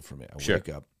normal for me. I wake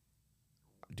up,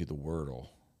 do the Wordle.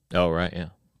 Oh, right, yeah.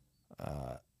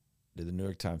 Do the New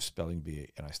York Times spelling bee,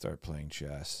 and I start playing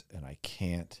chess, and I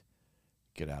can't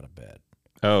get out of bed.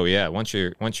 Oh yeah, once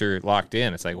you're locked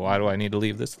in, it's like, why do I need to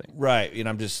leave this thing? Right, and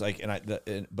I'm just like,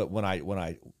 but when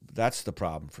I that's the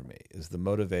problem for me, is the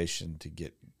motivation to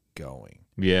get going.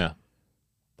 Yeah.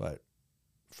 But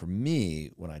for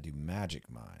me, when I do Magic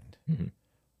Mind,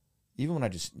 even when I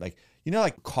just like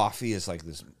coffee is like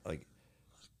this, like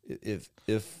if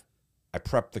I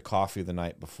prep the coffee the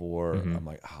night before, I'm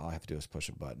like, all I have to do is push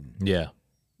a button. Yeah.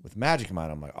 With Magic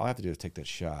Mind, I'm like, all I have to do is take that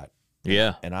shot.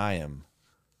 Yeah. And I am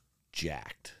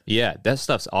jacked. Yeah, that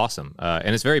stuff's awesome.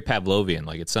 And it's very Pavlovian.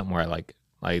 Like, it's something where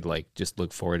I just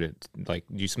look forward to, like,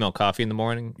 you smell coffee in the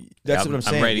morning? That's what I'm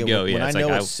saying. I'm ready to go. When yeah, I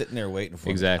know it's sitting there waiting for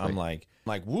me, I'm like,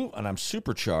 woo, and I'm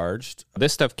supercharged.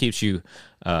 This stuff keeps you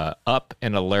up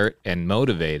and alert and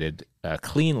motivated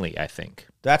cleanly, I think.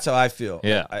 That's how I feel.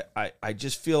 Yeah. I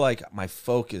just feel like my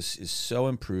focus is so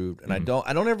improved, and I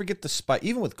don't ever get the spike.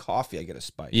 Even with coffee, I get a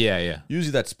spike. Yeah.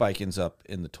 Usually that spike ends up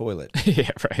in the toilet.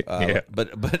 Yeah, right.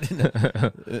 But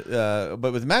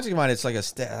with Magic Mind, it's like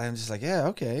I'm just like, yeah,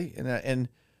 okay. And I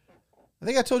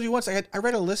think I told you once, I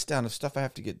read a list down of stuff I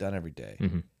have to get done every day.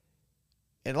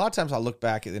 And a lot of times I'll look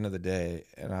back at the end of the day,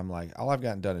 and I'm like, all I've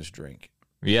gotten done is drink.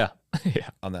 Yeah. Yeah.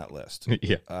 On that list.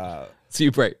 Yeah. So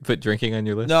you put drinking on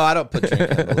your list? No, I don't put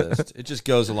drinking on the list. It just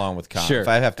goes along with con. Sure. If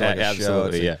I have to a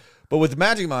show. Yeah. But with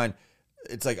Magic Mind,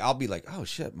 it's like I'll be like, oh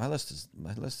shit, my list is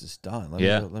done.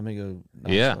 Let me go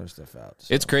knock some other stuff out.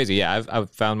 So. It's crazy. Yeah,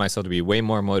 I've found myself to be way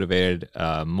more motivated,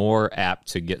 more apt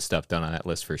to get stuff done on that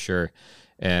list for sure.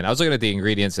 And I was looking at the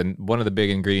ingredients, and one of the big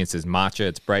ingredients is matcha.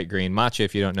 It's bright green. Matcha,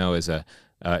 if you don't know, is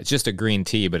it's just a green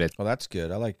tea, but it's... Oh, that's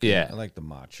good. I like the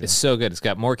matcha. It's so good. It's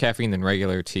got more caffeine than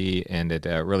regular tea, and it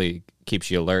really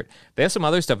keeps you alert. They have some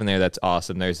other stuff in there that's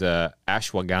awesome. There's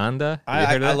ashwagandha.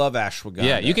 I love ashwagandha.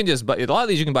 Yeah, you can just... a lot of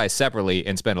these you can buy separately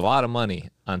and spend a lot of money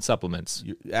on supplements.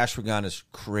 Ashwagandha is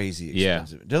crazy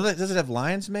expensive. Yeah. Does it have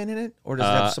lion's mane in it? Or does it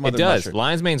have some other It does. mushroom?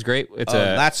 Lion's mane's great.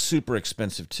 That's super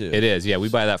expensive, too. It is, yeah. We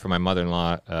buy that for my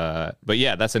mother-in-law. But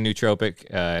yeah, that's a nootropic,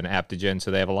 an adaptogen.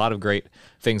 So they have a lot of great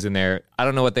things in there. I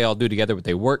don't know what they all do together, but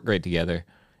they work great together.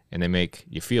 And they make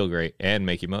you feel great and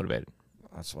make you motivated.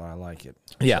 That's why I like it.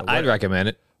 Yeah, so I'd recommend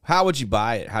it. How would you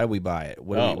buy it? How do we buy it?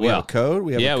 We have a code?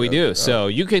 We do. Oh. So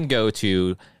you can go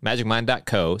to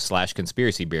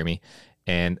magicmind.co/conspiracybeerme,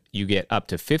 and you get up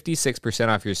to 56%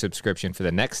 off your subscription for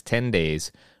the next 10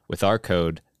 days with our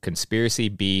code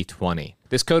ConspiracyB20.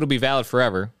 This code will be valid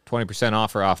forever, 20%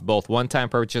 off both one-time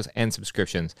purchase and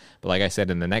subscriptions. But like I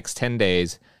said, in the next 10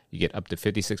 days, you get up to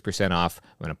 56% off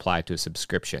when applied to a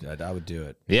subscription. I would do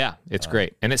it. Yeah, it's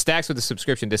great. And it stacks with the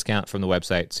subscription discount from the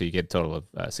website, so you get a total of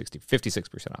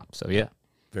 56% off. So, yeah.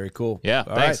 Very cool. Yeah,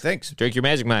 All right, thanks. Drink your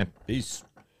Magic Mind. Peace.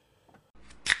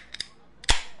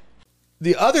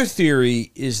 The other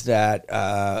theory is that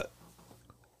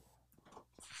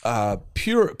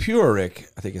Purick,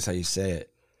 I think is how you say it,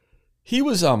 he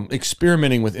was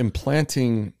experimenting with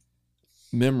implanting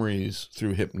memories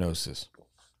through hypnosis.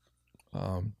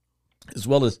 As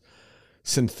well as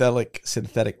synthetic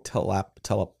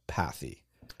telepathy.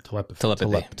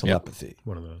 Telepathy. Yep.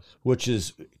 One of those. Which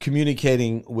is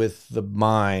communicating with the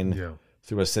mind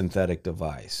through a synthetic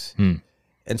device.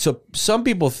 And so some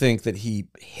people think that he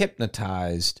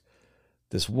hypnotized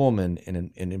this woman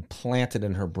and implanted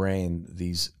in her brain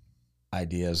these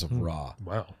ideas of Ra.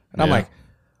 Wow. And I'm like,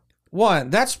 one,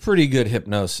 that's pretty good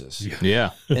hypnosis. Yeah.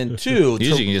 And two,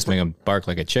 usually you can just make them bark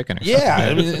like a chicken or something. Yeah.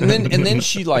 I mean, and then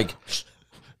she like...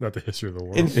 Not the history of the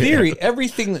world. In theory,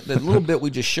 everything, that little bit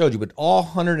we just showed you, but all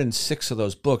 106 of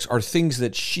those books are things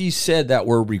that she said that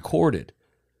were recorded.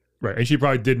 Right. And she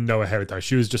probably didn't know ahead of time.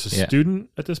 She was just a student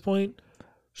at this point?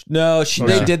 No,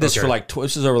 they did this for like,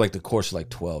 this is over like the course of like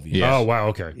 12 years. Oh, wow.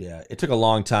 Okay. Yeah. It took a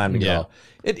long time to go.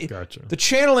 Gotcha. The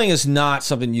channeling is not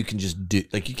something you can just do.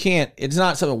 Like you can't, it's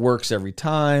not something that works every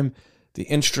time. The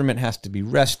instrument has to be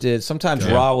rested. Sometimes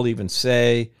Ra will even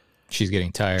say, she's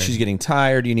getting tired. She's getting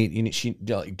tired. You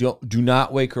need, do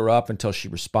not wake her up until she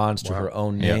responds to her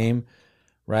own name.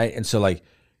 Right. And so like,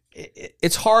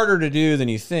 it's harder to do than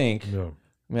you think. No.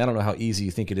 I mean, I don't know how easy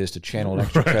you think it is to channel an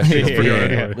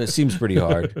extraterrestrial. It seems pretty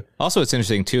hard. Also, what's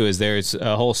interesting, too, is there's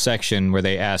a whole section where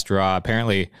they asked Ra,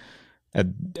 apparently,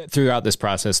 throughout this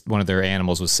process, one of their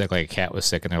animals was sick, like a cat was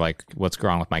sick, and they're like, what's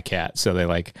wrong with my cat? So they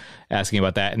like asking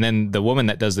about that. And then the woman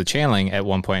that does the channeling at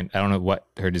one point, I don't know what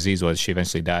her disease was. She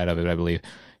eventually died of it, I believe.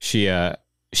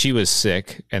 She was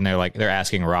sick, and they're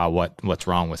asking Ra what's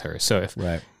wrong with her. So if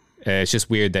it's just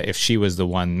weird that if she was the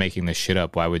one making this shit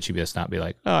up, why would she just not be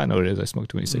like, oh, I know what it is. I smoked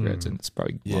too many cigarettes and it's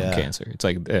probably lung cancer. It's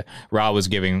like Ra was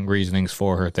giving reasonings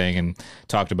for her thing and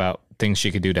talked about things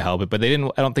she could do to help it. But I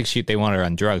don't think they wanted her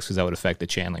on drugs because that would affect the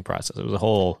channeling process. It was a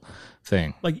whole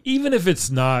thing. Like, even if it's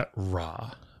not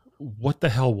Ra, what the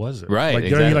hell was it? Right. Like, exactly.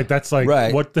 you know what I mean? Like, that's like,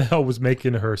 what the hell was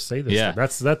making her say this? Yeah.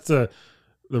 Thing? That's the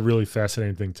really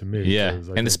fascinating thing to me. Yeah.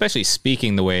 And especially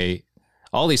speaking the way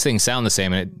all these things sound the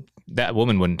same, and that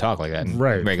woman wouldn't talk like that in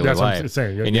regular life. What I'm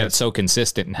saying. And yet it's so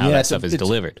consistent in how that stuff is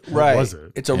delivered. Right. Was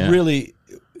it? It's a really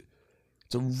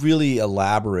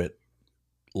elaborate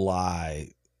lie.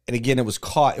 And again, it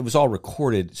was all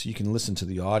recorded, so you can listen to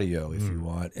the audio if you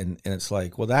want. And it's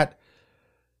like, well, that's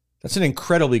an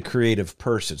incredibly creative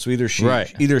person. So either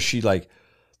she like,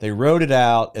 they wrote it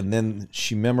out and then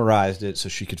she memorized it so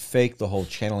she could fake the whole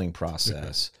channeling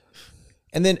process.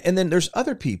 And then there's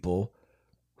other people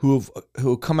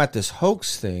who come at this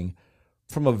hoax thing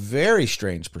from a very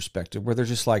strange perspective where they're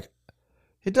just like,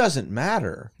 it doesn't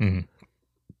matter.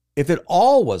 If it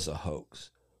all was a hoax,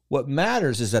 what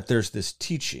matters is that there's this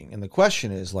teaching. And the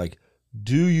question is like,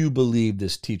 do you believe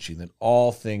this teaching that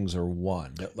all things are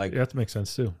one? That makes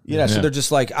sense too. So they're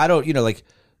just like, I don't, like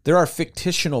there are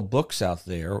fictional books out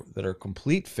there that are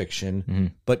complete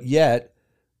fiction, but yet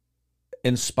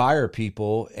inspire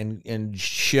people and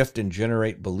shift and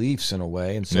generate beliefs in a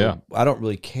way. And so I don't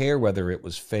really care whether it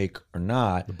was fake or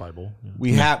not. The Bible.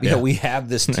 We have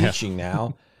this teaching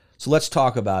now. So let's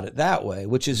talk about it that way,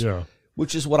 which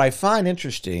is what I find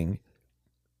interesting,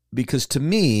 because to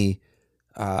me,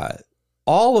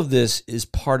 all of this is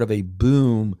part of a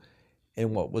boom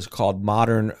in what was called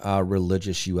modern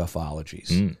religious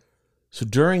ufologies. So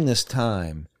during this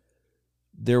time,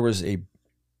 there was a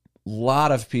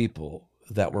lot of people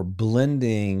that were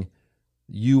blending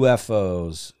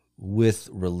UFOs with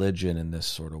religion in this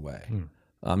sort of way.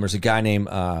 There's a guy named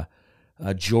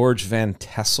George Van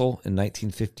Tessel in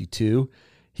 1952.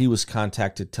 He was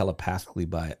contacted telepathically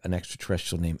by an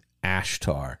extraterrestrial named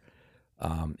Ashtar.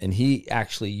 And he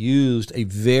actually used a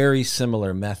very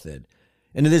similar method.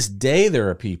 And to this day, there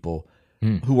are people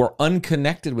who are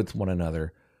unconnected with one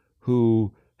another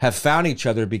who have found each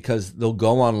other because they'll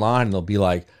go online and they'll be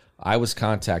like, I was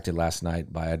contacted last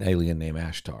night by an alien named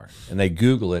Ashtar. And they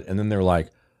Google it, and then they're like,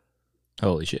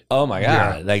 holy shit. Oh, my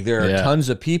God. Yeah. Like, there are tons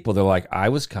of people. They're like, I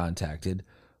was contacted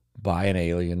by an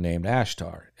alien named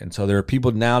Ashtar. And so there are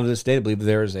people now to this day that believe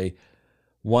there is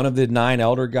one of the 9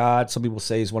 elder gods. Some people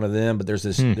say he's one of them, but there's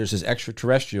this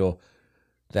extraterrestrial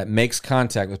that makes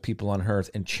contact with people on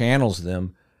Earth and channels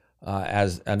them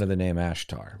as under the name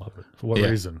Ashtar. Love it. For what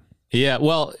reason? Yeah,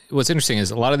 well, what's interesting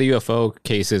is a lot of the UFO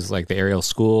cases, like the Ariel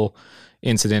School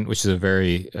incident, which is a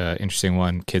very interesting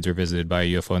one. Kids were visited by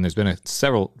a UFO, and there's been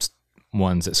several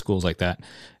ones at schools like that.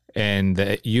 And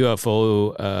the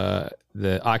UFO,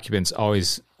 the occupants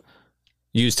always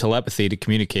use telepathy to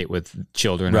communicate with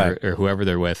children or whoever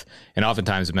they're with. And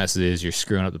oftentimes the message is, you're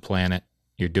screwing up the planet,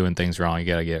 you're doing things wrong, you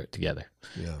got to get it together.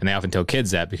 Yeah. And they often tell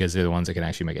kids that because they're the ones that can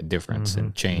actually make a difference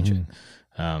and change it.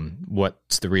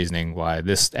 What's the reasoning why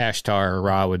this Ashtar or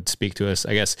Ra would speak to us?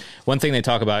 I guess one thing they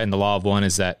talk about in the Law of One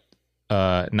is that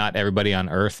not everybody on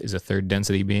Earth is a third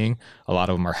density being. A lot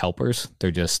of them are helpers. They're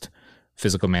just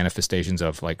physical manifestations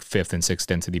of like 5th and 6th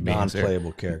density beings.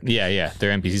 Non-playable characters. Yeah.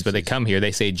 They're NPCs, but they come here.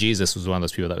 They say Jesus was one of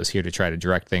those people that was here to try to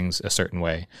direct things a certain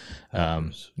way.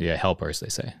 Helpers, they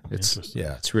say.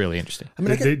 It's really interesting. I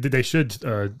mean, they should,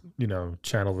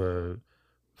 channel the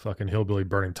fucking hillbilly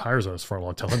burning tires on his front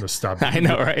lawn, tell him to stop. I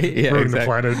know, right? Yeah, ruining the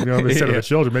planet. Instead of the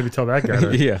children, maybe tell that guy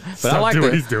to but I like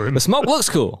what he's doing. The smoke looks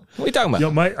cool. What are you talking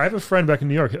about? I have a friend back in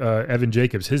New York, Evan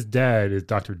Jacobs. His dad is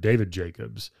Dr. David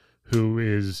Jacobs,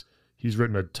 he's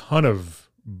written a ton of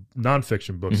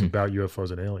nonfiction books about UFOs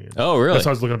and aliens. Oh, really? That's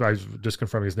what I was looking up. I was just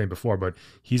confirming his name before, but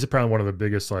he's apparently one of the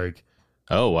biggest, like,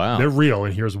 oh, wow, they're real,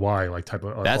 and here's why, like, type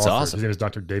of that's authors. awesome. His name is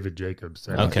Dr. David Jacobs.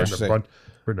 And okay.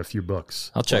 Written a few books.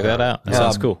 I'll check that out. That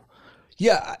sounds cool.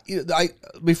 Yeah,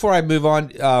 before I move on,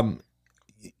 the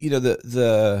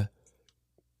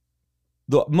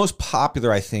most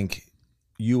popular, I think,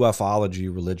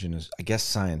 ufology religion is, I guess,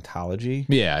 Scientology.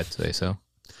 Yeah, I'd say so.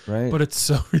 Right. But it's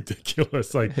so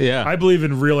ridiculous. Like, I believe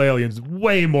in real aliens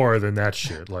way more than that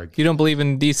shit. Like, you don't believe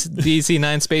in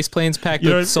DC-9 space planes packed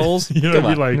with souls? You know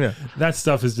what I mean? Like, that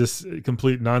stuff is just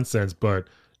complete nonsense, but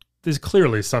there's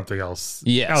clearly something else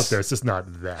out there. It's just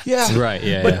not that. Yeah. Right.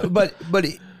 Yeah. But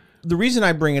the reason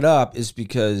I bring it up is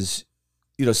because,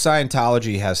 you know,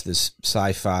 Scientology has this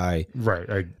sci-fi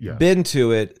bend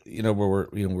to it, you know, where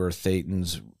we're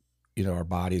Thetans, you know, our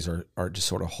bodies are just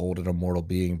sort of hold an immortal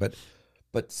being. But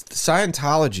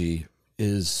Scientology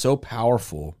is so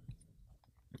powerful,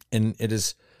 and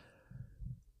it's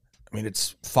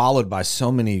followed by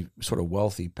so many sort of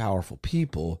wealthy, powerful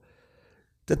people,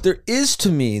 that there is, to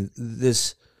me,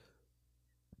 this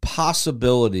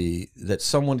possibility that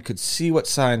someone could see what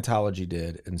Scientology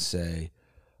did and say,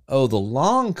 oh, the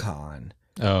long con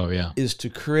is to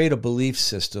create a belief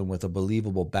system with a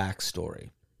believable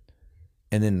backstory.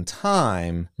 And in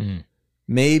time,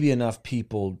 maybe enough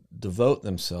people devote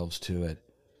themselves to it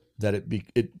that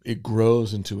it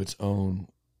grows into its own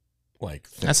like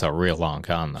thing. That's a real long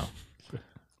con, though.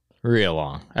 Real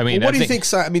long. I mean, what do you think?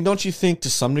 I mean, don't you think to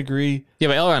some degree? Yeah,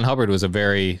 but L. Ron Hubbard was a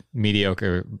very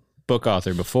mediocre book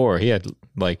author before. He had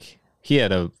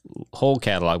a whole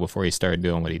catalog before he started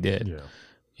doing what he did. Yeah,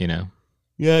 you know.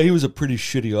 Yeah, he was a pretty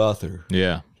shitty author.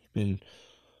 Yeah,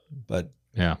 but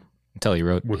yeah, until he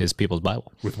wrote his People's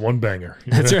Bible with one banger.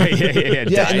 That's right.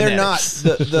 Yeah, and they're not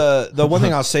the one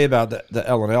thing I'll say about the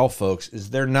L&L folks is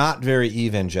they're not very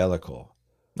evangelical.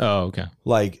 Oh, okay.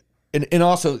 Like. And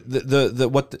also the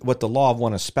what the law of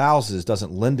one espouses doesn't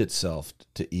lend itself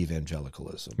to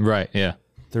evangelicalism. Right. Yeah.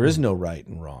 There is no right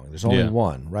and wrong. There's only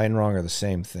one. Right and wrong are the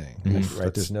same thing.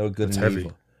 Right. There's no good and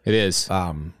evil. It is.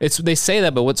 They say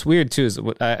that, but what's weird too is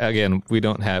again we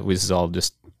don't have. This is all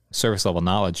just surface level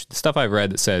knowledge. The stuff I've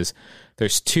read that says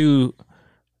there's two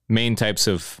main types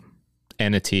of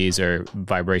entities or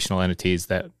vibrational entities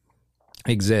that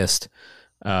exist.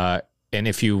 And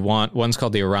if you want, one's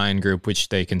called the Orion group, which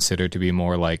they consider to be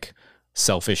more like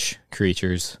selfish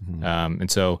creatures. And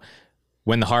so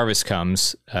when the harvest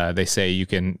comes, they say you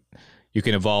can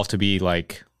evolve to be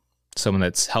like someone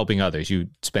that's helping others. You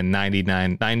spend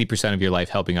 90% of your life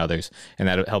helping others, and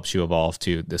that helps you evolve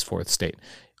to this fourth state.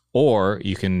 Or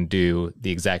you can do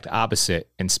the exact opposite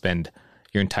and spend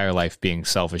your entire life being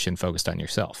selfish and focused on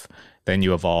yourself. Then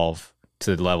you evolve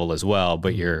to the level as well,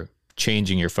 but you're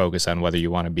changing your focus on whether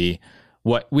you want to be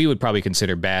what we would probably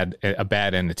consider a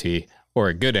bad entity or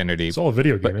a good entity. It's all a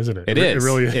video game, isn't it? It is. It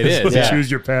really is. It is. Yeah. Choose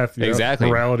your path. Exactly.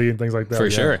 Morality and things like that. For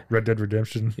sure. Red Dead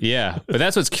Redemption. Yeah. But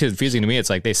that's what's confusing to me.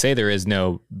 It's like they say there is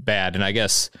no bad, and I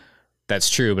guess that's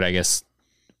true, but I guess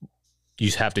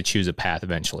you have to choose a path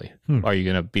eventually. Are you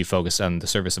going to be focused on the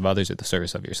service of others or the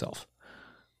service of yourself?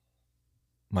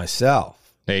 Myself.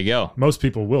 There you go. Most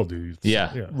people will do.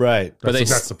 Yeah. Right. But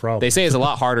that's the problem. They say it's a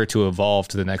lot harder to evolve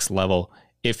to the next level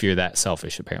if you're that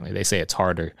selfish, apparently. They say it's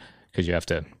harder because you have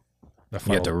to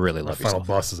really love yourself. Final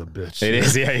boss is a bitch. It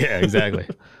is. Yeah, exactly.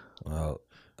 Well,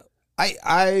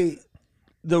 the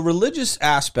religious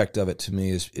aspect of it to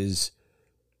me is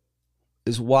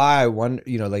why I wonder,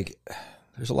 you know, like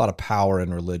there's a lot of power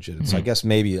in religion. So I guess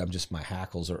maybe my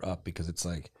hackles are up because it's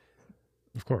like,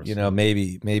 of course, you know,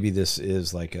 maybe this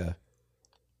is like a,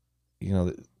 you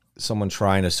know, someone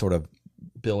trying to sort of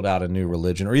build out a new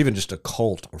religion or even just a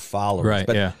cult or followers. Right.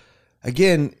 But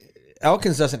again,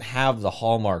 Elkins doesn't have the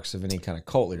hallmarks of any kind of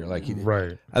cult leader. Like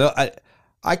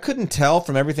I couldn't tell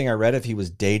from everything I read if he was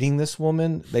dating this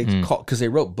woman. Because they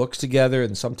wrote books together,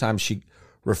 and sometimes she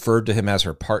referred to him as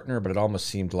her partner, but it almost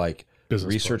seemed like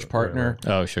business research partner.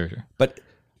 Right. Oh, sure. But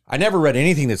I never read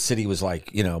anything that said he was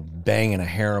like, you know, banging a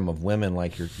harem of women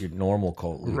like your normal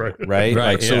cult leader, right?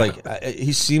 Like, so like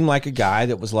he seemed like a guy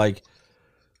that was like,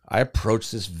 I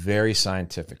approach this very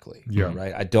scientifically,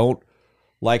 right? I don't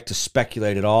like to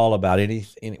speculate at all about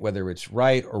anything, whether it's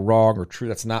right or wrong or true.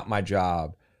 That's not my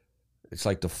job. It's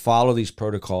like to follow these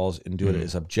protocols and do it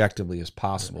as objectively as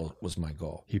possible was my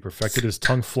goal. He perfected his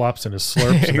tongue flops and his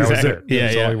slurps, and that was it. That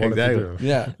was all he wanted to do.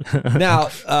 Yeah. Now,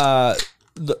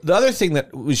 the other thing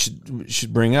that we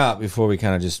should bring up before we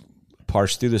kind of just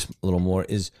parse through this a little more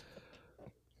is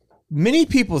many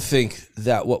people think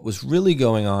that what was really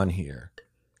going on here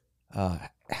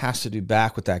has to do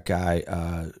back with that guy,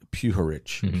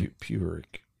 Puharich.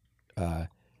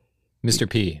 Mr.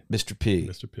 P. Mr. P.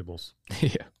 Mr. Pibbles.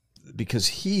 Yeah. Because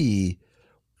he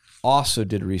also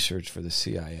did research for the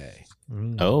CIA.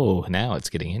 Oh, now it's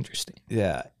getting interesting.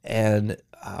 Yeah. And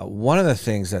one of the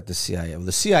things that the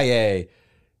CIA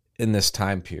in this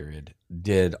time period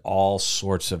did all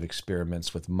sorts of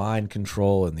experiments with mind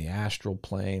control and the astral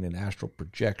plane and astral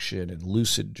projection and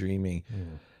lucid dreaming.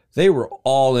 they were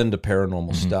all into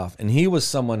paranormal stuff. And he was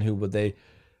someone who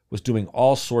was doing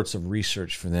all sorts of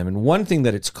research for them. And one thing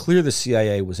that it's clear the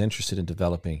CIA was interested in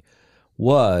developing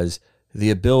was the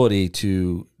ability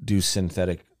to do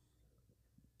synthetic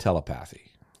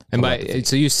telepathy. And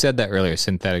so you said that earlier,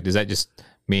 synthetic. Does that just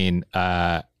mean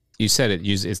you said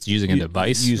it's using a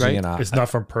device, right? It's not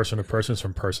from person to person; it's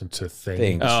from person to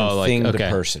thing. It's from thing to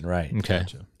person, right? Okay.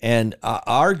 Gotcha. And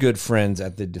our good friends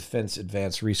at the Defense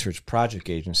Advanced Research Project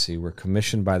Agency were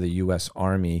commissioned by the U.S.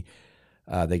 Army.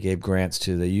 They gave grants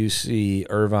to the UC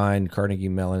Irvine, Carnegie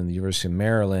Mellon, and the University of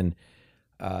Maryland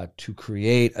to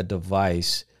create a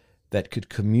device that could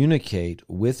communicate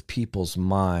with people's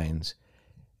minds.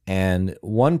 And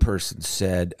one person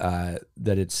said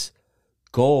that its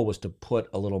goal was to put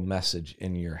a little message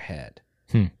in your head.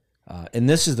 And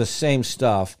this is the same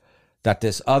stuff that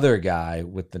this other guy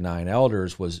with the 9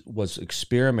 elders was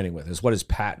experimenting with. Is what his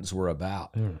patents were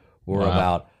about. Were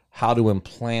about how to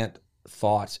implant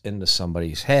thoughts into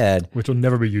somebody's head, which will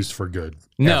never be used for good.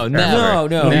 No, never.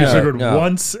 No. Use it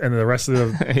once, and the rest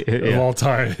of all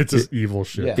time, it's just evil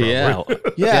shit. Yeah,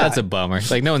 that's a bummer.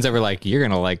 Like no one's ever like, you're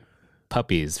gonna like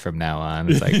puppies from now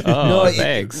on. It's like, oh,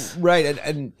 thanks. Right,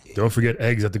 and don't forget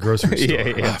eggs at the grocery store.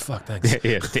 Yeah. Oh, fuck, thanks.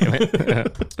 Yeah, damn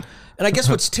it. And I guess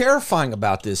what's terrifying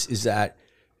about this is that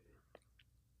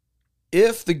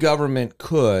if the government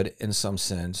could, in some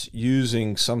sense,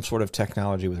 using some sort of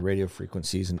technology with radio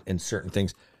frequencies and certain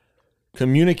things,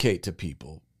 communicate to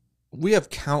people, we have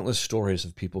countless stories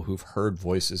of people who've heard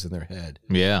voices in their head.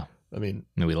 Yeah. I mean,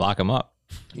 and we lock them up.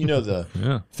 You know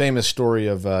the famous story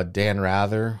of Dan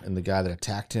Rather and the guy that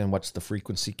attacked him. What's the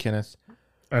frequency, Kenneth?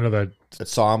 I know that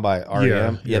song by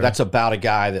REM. Yeah, that's about a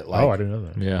guy that I didn't know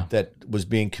that. Yeah, that was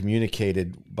being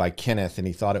communicated by Kenneth, and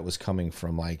he thought it was coming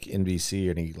from like NBC,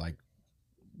 and he like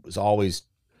was always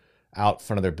out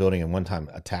front of their building, and one time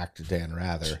attacked Dan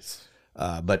Rather.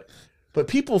 But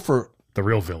people for the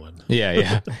real villain.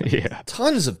 Yeah.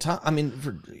 Tons of time. I mean,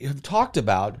 have talked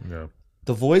about. Yeah.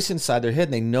 The voice inside their head,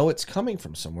 and they know it's coming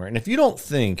from somewhere. And if you don't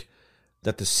think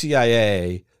that the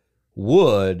CIA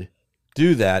would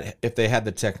do that if they had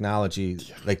the technology,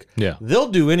 they'll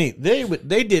do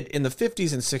they did in the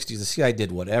 50s and 60s, the CIA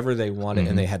did whatever they wanted,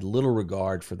 and they had little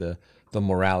regard for the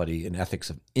morality and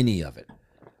ethics of any of it.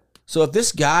 So if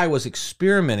this guy was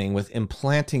experimenting with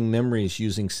implanting memories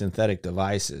using synthetic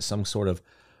devices, some sort of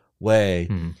way,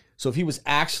 so if he was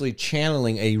actually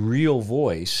channeling a real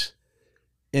voice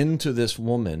into this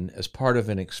woman as part of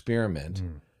an experiment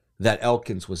that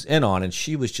Elkins was in on, and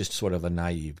she was just sort of a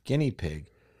naive guinea pig,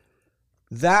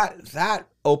 that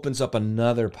opens up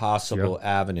another possible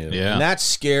avenue. Yeah. And that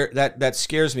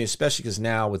scares me, especially because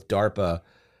now with DARPA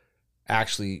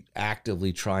actually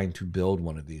actively trying to build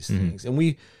one of these things. And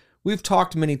we've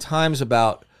talked many times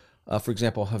about, for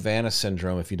example, Havana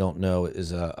syndrome, if you don't know,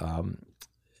 is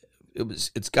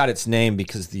it's got its name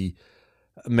because the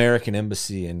American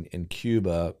embassy in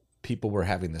Cuba, people were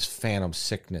having this phantom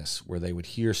sickness where they would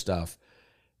hear stuff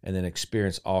and then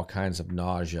experience all kinds of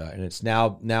nausea. And it's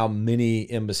now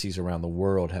many embassies around the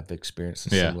world have experienced a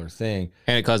similar thing.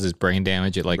 And it causes brain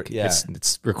damage. It's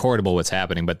recordable what's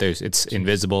happening, but it's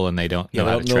invisible and they don't know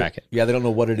how to track it. Yeah, they don't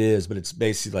know what it is, but it's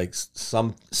basically like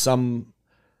some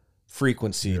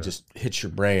frequency just hits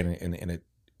your brain and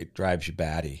it drives you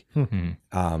batty.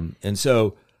 And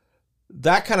so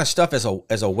that kind of stuff as a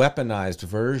weaponized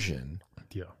version.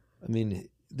 Yeah. I mean,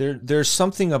 there's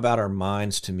something about our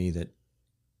minds to me that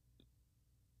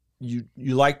you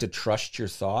like to trust your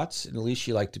thoughts, and at least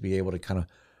you like to be able to kind of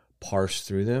parse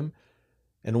through them.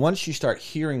 And once you start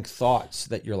hearing thoughts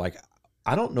that you're like,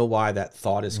 I don't know why that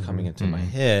thought is coming into my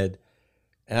head,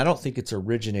 and I don't think it's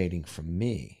originating from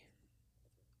me.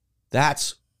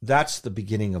 That's the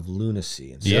beginning of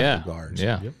lunacy in some regards.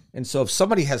 Yeah. And so if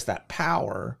somebody has that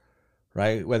power,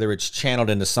 right, whether it's channeled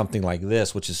into something like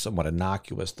this, which is somewhat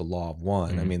innocuous, the law of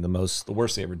one. I mean, the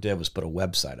worst they ever did was put a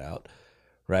website out,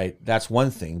 right? That's one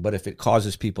thing. But if it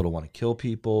causes people to want to kill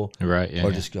people,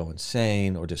 or just go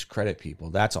insane or discredit people,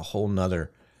 that's a whole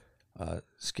nother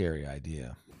scary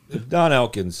idea. If Don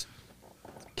Elkins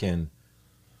can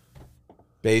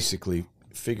basically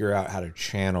figure out how to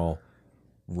channel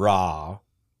Ra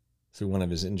through one of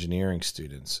his engineering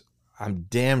students, I'm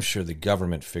damn sure the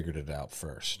government figured it out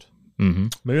first.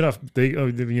 Maybe not. They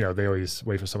always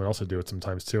wait for someone else to do it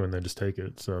sometimes too, and then just take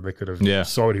it. So they could have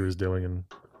saw what he was doing and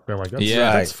been like,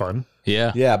 "That's fun."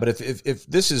 Yeah. But if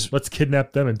this is, let's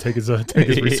kidnap them and take his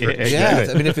research.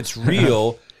 I mean, if it's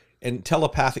real, and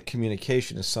telepathic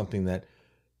communication is something that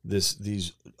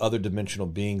these other dimensional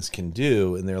beings can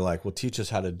do, and they're like, "Well, teach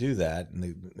us how to do that,"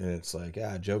 and it's like,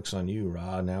 "Joke's on you,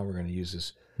 Ra. Now we're going to use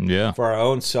this for our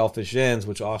own selfish ends,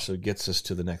 which also gets us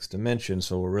to the next dimension.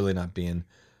 So we're really not being,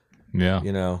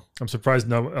 you know. I'm surprised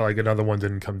like another one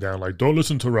didn't come down like, don't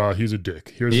listen to Ra, he's a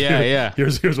dick. Here's what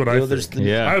I think.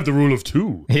 I have the rule of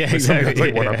 2. Yeah, exactly.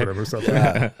 Like one up him or something.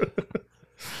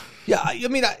 Yeah, I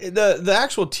mean, the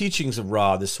actual teachings of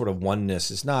Ra, this sort of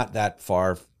oneness, is not that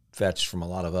far-fetched from a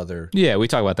lot of other... Yeah, we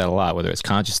talk about that a lot, whether it's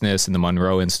consciousness, and the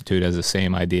Monroe Institute has the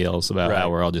same ideals about how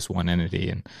we're all just one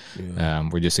entity,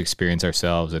 and we just experience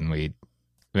ourselves, and we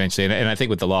eventually... And I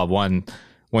think with the law of one,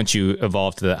 once you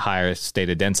evolve to the higher state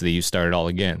of density, you start it all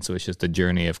again. So it's just a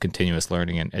journey of continuous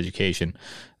learning and education.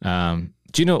 Do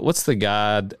you know, what's the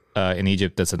god in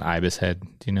Egypt that's an ibis head?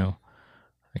 Do you know?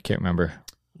 I can't remember.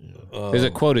 There's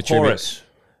a quote attributed. Horus.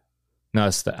 No,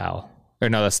 it's the owl. Or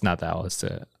no, that's not the owl. It's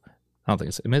the... I don't think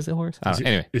it's... Is it Horus?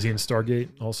 Anyway. Is he in Stargate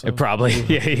also? Probably.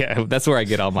 Yeah. That's where I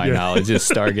get all my knowledge, is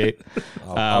Stargate.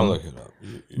 I'll look it up.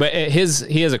 But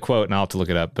he has a quote, and I'll have to look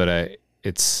it up, but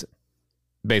it's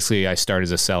basically, I start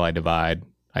as a cell, I divide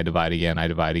again,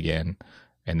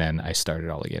 and then I start it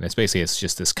all again. It's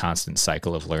just this constant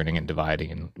cycle of learning and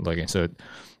dividing and looking. So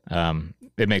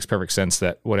it makes perfect sense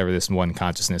that whatever this one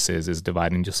consciousness is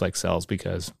dividing just like cells,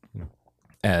 because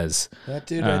as... That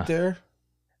dude right there?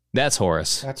 That's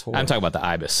Horus. That's Horus. I'm talking about the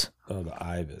ibis. Oh, the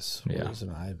ibis. What is an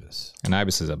ibis? An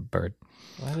ibis is a bird.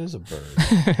 That is a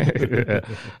bird.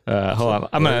 Hold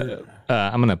on.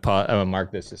 I'm gonna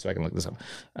mark this just so I can look this up.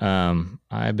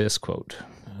 Ibis quote.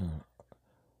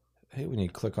 I hate when you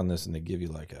click on this and they give you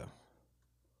like a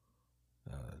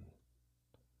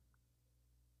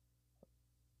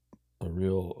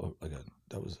real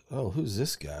who's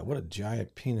this guy? What a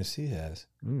giant penis he has.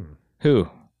 Who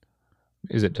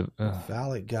is it?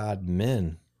 Phallic god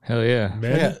Men. Hell yeah.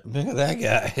 Men? Look at that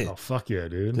guy. Oh fuck yeah,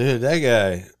 dude. Dude, that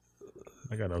guy.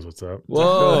 That guy knows what's up.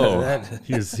 Whoa.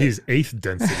 He's 8th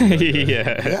density.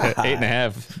 Yeah.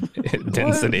 8.5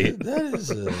 density. That is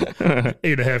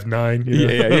 8.5, 9.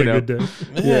 Good day.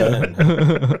 Man.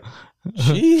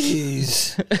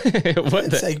 Jeez.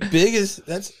 What like big as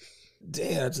that's...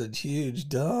 Damn, that's a huge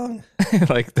dong.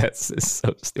 Like, that's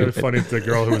so stupid. It's funny if the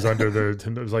girl who was under it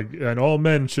was like, and all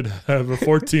men should have a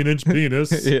 14-inch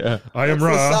penis. Yeah. I am That's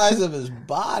Ra. the size of his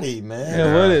body, man.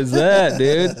 Yeah, what is that,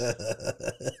 dude?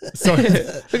 So, Look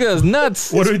at those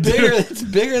nuts. what do we do? It's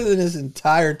bigger than his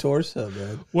entire torso,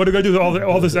 man. What do I do with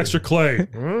all this extra clay?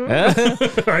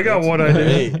 I got one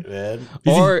idea. Great, man.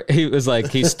 Or he was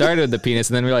like, he started the penis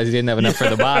and then realized he didn't have enough for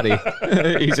the body.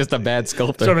 He's just a bad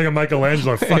sculptor. Starting a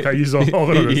Michelangelo. Fuck, I used all of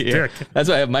it on his dick. That's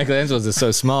why Michelangelo's is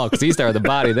so small, because he started the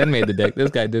body, then made the dick.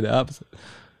 This guy did the opposite.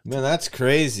 Man, that's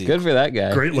crazy. Good for that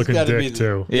guy. Great looking dick,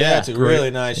 too. Yeah, it's a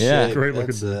really nice shape. Great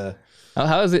looking dick.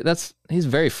 How is it? He's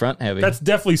very front heavy. That's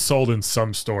definitely sold in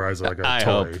some store as like a I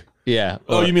toy. hope. Yeah.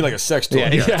 Oh, you mean like a sex toy?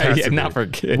 Yeah, not for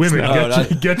kids. Women, no.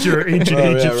 get your ancient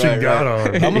Egyptian god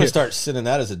on. I'm going to start sending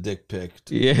that as a dick pic.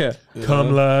 Yeah.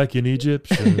 Come like an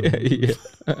Egyptian. Yeah.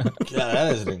 God,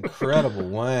 that is an incredible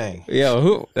wang.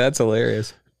 Yeah, that's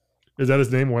hilarious. Is that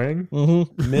his name, Wang?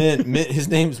 Mm-hmm. Min. His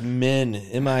name's Min.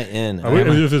 M-I-N.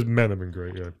 If his men have been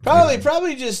great, yeah.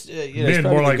 Probably just Min,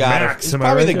 more like Max. He's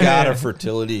probably the god of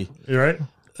fertility. You're right.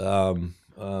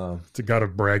 It's a god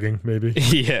of bragging, maybe.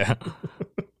 Yeah.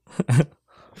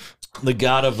 The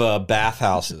god of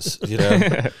bathhouses, you know.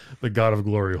 The god of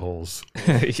glory holes.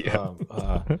 Yeah.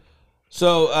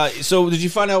 So did you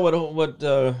find out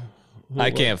what I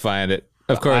can't find it.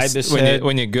 Of course,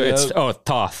 when you go, it's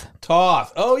Thoth.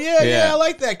 Thoth. Oh yeah, I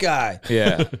like that guy.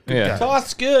 Yeah.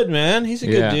 Thoth's good, man. He's a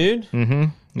good dude.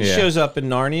 Mm-hmm. He shows up in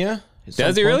Narnia.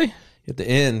 Does he really? At the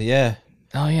end, yeah.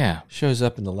 Oh yeah. Shows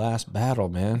up in the last battle,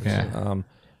 man. Yeah.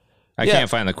 I can't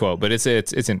find the quote, but it's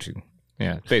interesting.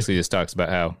 Yeah. It basically just talks about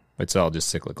how it's all just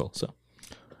cyclical. So.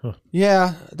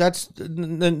 Yeah, that's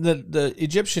the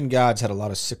Egyptian gods had a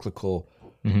lot of cyclical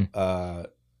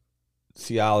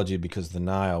theology because the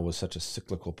Nile was such a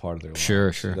cyclical part of their life.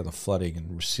 Sure. The flooding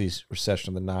and recession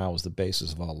of the Nile was the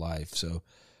basis of all life. So,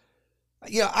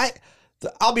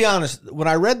 I'll be honest. When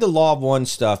I read the Law of One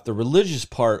stuff, the religious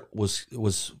part was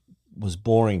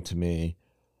boring to me.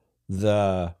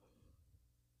 The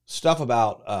stuff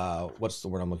about what's the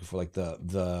word I'm looking for? Like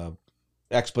the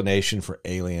explanation for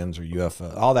aliens or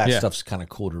UFO, all that stuff's kind of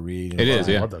cool to read. It is,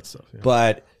 I love that stuff. Yeah.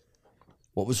 But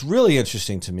what was really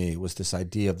interesting to me was this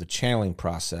idea of the channeling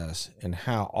process and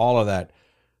how all of that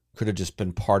could have just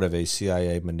been part of a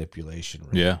CIA manipulation.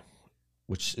 Right? Yeah.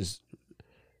 Which is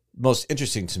most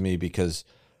interesting to me because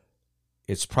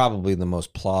it's probably the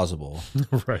most plausible.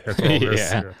 Right. That's all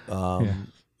this. Yeah.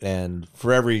 And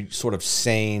for every sort of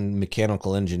sane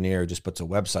mechanical engineer who just puts a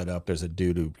website up, there's a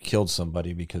dude who killed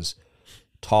somebody because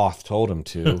Thoth told him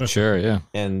to. Sure, yeah.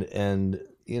 And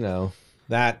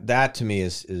that to me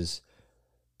is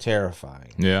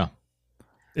terrifying. Yeah.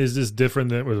 Is this different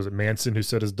than, was it Manson who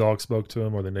said his dog spoke to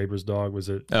him, or the neighbor's dog? Was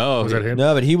that him?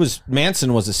 No, but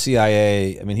Manson was a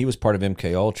CIA. I mean, he was part of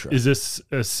MK Ultra. Is this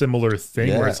a similar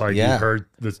thing where it's like you heard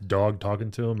this dog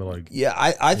talking to him? Or like,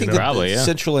 I think the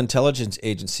Central Intelligence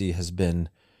Agency has been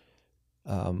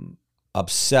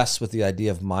obsessed with the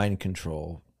idea of mind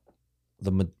control,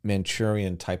 the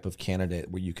Manchurian type of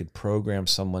candidate where you could program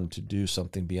someone to do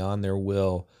something beyond their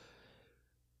will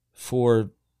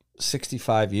for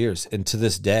 65 years, and to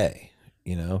this day,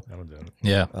 I don't doubt it.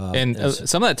 Yeah. And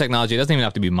some of that technology doesn't even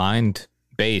have to be mind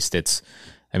based.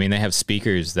 They have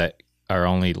speakers that are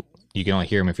you can only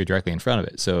hear them if you're directly in front of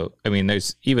it. So,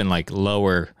 there's even like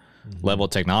lower level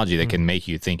technology that can make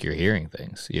you think you're hearing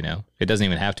things, It doesn't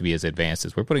even have to be as advanced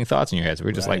as we're putting thoughts in your heads.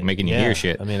 We're just like making you hear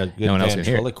shit. A good no one else can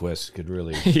ventriloquist could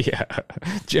really. Yeah.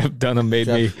 Jeff Dunham made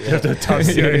me. The top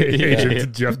CIA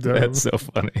agent, Jeff Dunham. That's so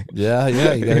funny. Yeah.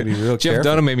 You got to be real Jeff careful.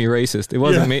 Dunham made me racist. It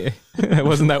wasn't me. It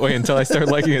wasn't that way until I started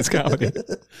liking his comedy.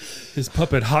 His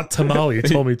puppet, Hot Tamale,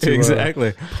 told me to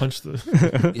exactly punch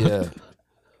the.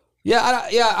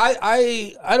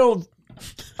 I don't.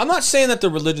 I'm not saying that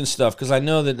the religion stuff, because I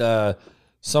know that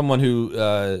someone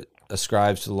who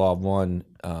ascribes to the law of one,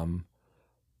 I'm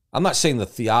not saying the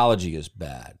theology is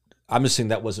bad. I'm just saying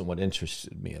that wasn't what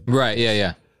interested me about Right,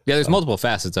 yeah. There's multiple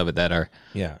facets of it that are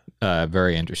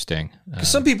very interesting. Because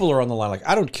some people are on the line like,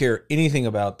 I don't care anything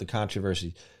about the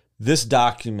controversy. This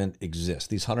document exists.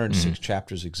 These 106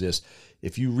 chapters exist.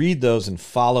 If you read those and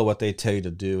follow what they tell you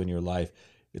to do in your life,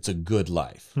 it's a good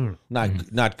life.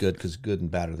 Not good, because good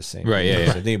and bad are the same. Right,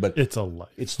 yeah. But it's a life.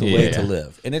 It's the way to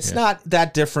live. And it's not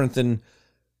that different than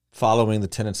following the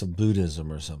tenets of Buddhism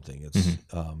or something. It's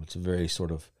a very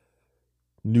sort of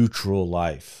neutral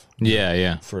life.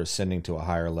 Yeah. For ascending to a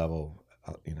higher level,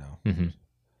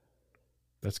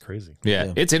 That's crazy.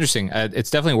 Yeah, it's interesting.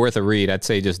 It's definitely worth a read. I'd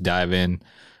say just dive in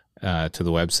to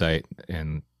the website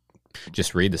and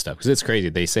just read the stuff, because it's crazy.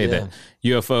 They say that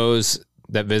UFOs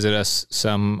that visit us,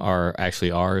 some are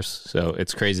actually ours. So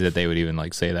it's crazy that they would even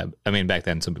like say that. Back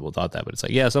then some people thought that, but it's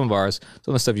like, some of ours,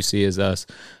 some of the stuff you see is us.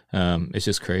 It's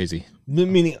just crazy.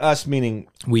 Meaning us, meaning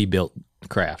we built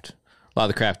craft. A lot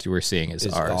of the craft we're seeing is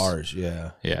ours.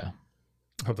 Yeah. I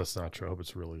hope that's not true. I hope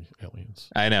it's really aliens.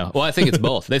 I know. Well, I think it's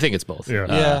both. They think it's both.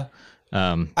 Yeah.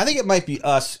 I think it might be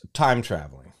us time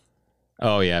traveling.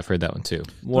 Oh yeah, I've heard that one too.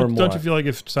 Don't you feel like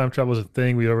if time travel was a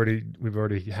thing, we've already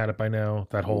had it by now?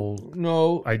 That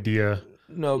whole idea.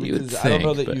 No, because I don't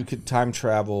know that you could time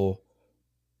travel.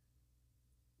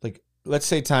 Like, let's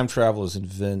say time travel is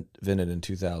invented in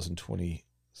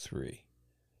 2023.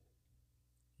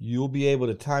 You'll be able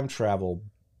to time travel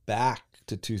back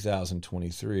to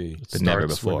 2023, but never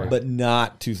before. But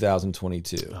not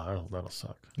 2022. Oh, that'll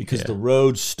suck. Because the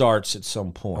road starts at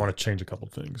some point. I want to change a couple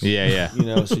things. Yeah.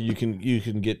 So you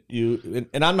can get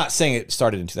and I'm not saying it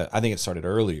started in 2000. I think it started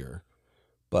earlier,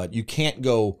 but you can't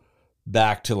go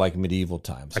back to like medieval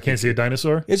times. I can't see a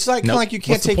dinosaur. It's like kind of like you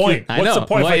can't take. What's the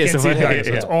point if I can't see a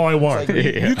dinosaur? That's all I want. Like,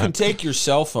 you can take your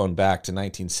cell phone back to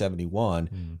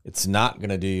 1971. It's not going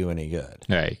to do you any good.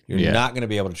 Right. You're not going to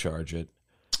be able to charge it.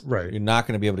 Right. You're not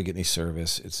going to be able to get any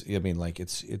service. It's.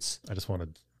 I just want a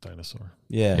dinosaur.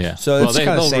 Yeah. So it's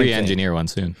they'll re-engineer one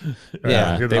soon.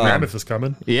 Yeah. The mammoth is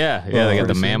coming. Yeah. They got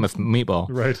the mammoth meatball.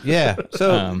 Right. Yeah.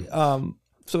 So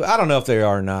so I don't know if they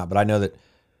are or not, but I know that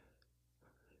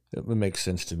it would make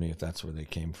sense to me if that's where they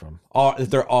came from. Or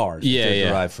if they're ours. Yeah.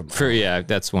 Derived from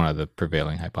that's one of the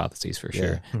prevailing hypotheses for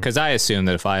sure. Because I assume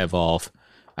that if I evolve,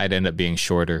 I'd end up being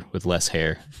shorter with less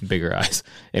hair, bigger eyes,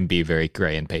 and be very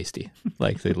gray and pasty,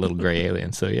 like the little gray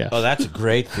alien. So yeah. Oh, that's a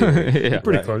great theory. You're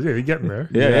pretty close. Yeah, you're getting there.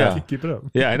 Yeah. Keep it up.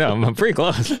 Yeah, I know. I'm pretty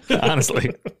close,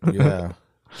 honestly. Yeah.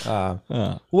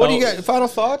 What do you got? Final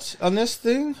thoughts on this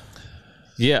thing?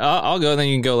 Yeah, I'll go. Then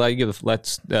you can go. Give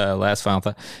the last final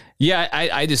thought. Yeah,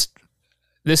 I just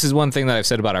this is one thing that I've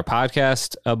said about our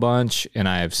podcast a bunch, and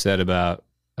I've said about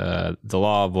the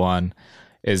law of one,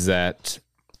 is that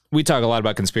we talk a lot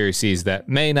about conspiracies that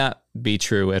may not be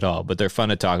true at all, but they're fun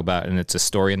to talk about, and it's a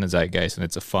story in the zeitgeist, and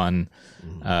it's a fun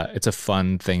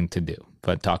thing to do.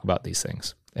 But talk about these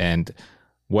things, and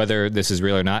whether this is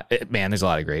real or not, there's a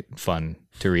lot of great fun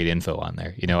to read info on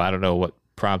there. I don't know what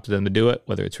prompted them to do it,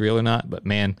 whether it's real or not, but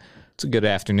man, it's a good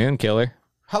afternoon killer.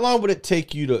 How long would it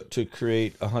take you to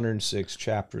create 106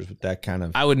 chapters with that kind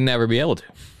of? I would never be able to.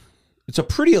 It's a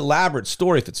pretty elaborate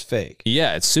story if it's fake.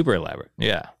 Yeah, it's super elaborate.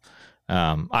 Yeah.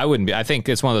 I wouldn't be. I think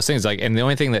it's one of those things and the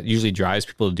only thing that usually drives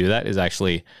people to do that is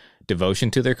actually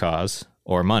devotion to their cause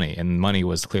or money. And money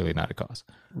was clearly not a cause.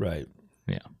 Right.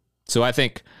 Yeah. So I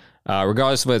think,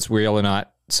 regardless of whether it's real or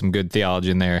not, some good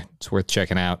theology in there. It's worth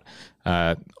checking out.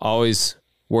 Always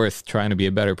worth trying to be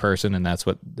a better person, and that's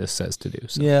what this says to do.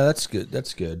 So. Yeah, that's good.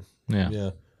 That's good.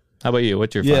 Yeah. How about you?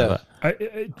 What's your final thought?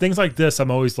 Things like this, I'm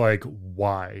always like,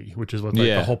 why? Which is what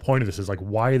the whole point of this is. Like,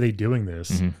 why are they doing this?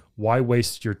 Mm-hmm. Why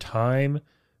waste your time,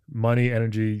 money,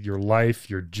 energy, your life,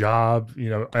 your job,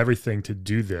 everything to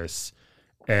do this?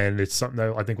 And it's something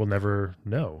that I think we'll never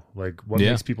know. Like, what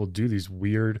makes people do these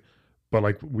weird, but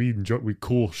like we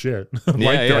cool shit.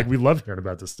 Like we love hearing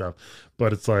about this stuff.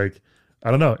 But it's like,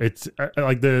 I don't know. It's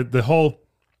like the whole.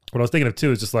 What I was thinking of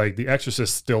too is just like The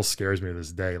Exorcist still scares me to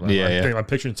this day. Like, I'm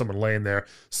picturing someone laying there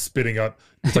spitting up,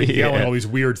 it's like yelling all these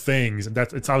weird things, and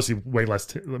it's obviously way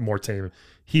more tame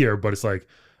here. But it's like,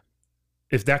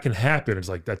 if that can happen, it's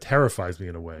like that terrifies me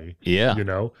in a way. Yeah,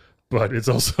 But it's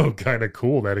also kind of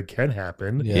cool that it can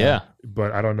happen. Yeah.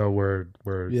 But I don't know where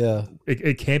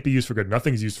it can't be used for good.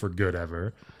 Nothing's used for good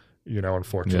ever.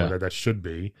 Unfortunately, that should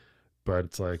be. But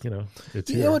it's like, it's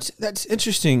here. That's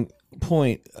interesting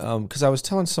point, because I was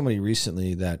telling somebody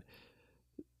recently that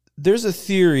there's a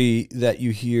theory that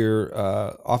you hear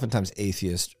oftentimes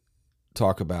atheists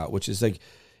talk about, which is like,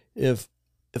 if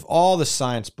all the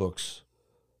science books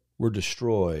were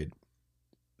destroyed,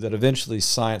 that eventually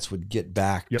science would get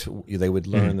back to, they would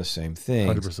learn the same thing.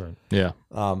 100%. Yeah.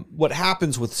 What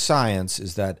happens with science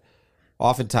is that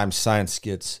oftentimes science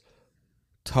gets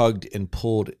tugged and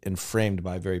pulled and framed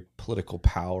by very political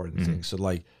power and things. So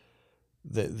like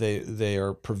they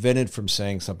are prevented from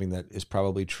saying something that is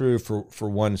probably true for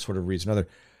one sort of reason or another.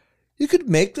 You could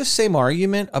make the same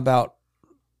argument about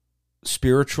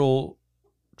spiritual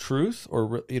truth,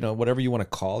 or whatever you want to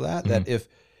call that. That if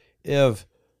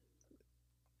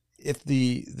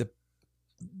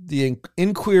the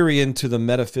inquiry into the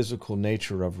metaphysical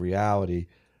nature of reality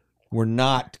were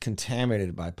not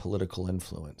contaminated by political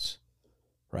influence,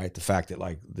 right? The fact that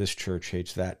like this church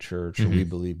hates that church, or we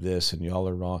believe this and y'all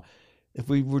are wrong. If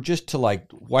we were just to like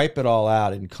wipe it all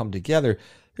out and come together,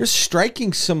 there's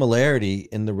striking similarity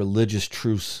in the religious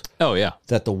truths. Oh yeah,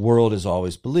 that the world has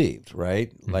always believed,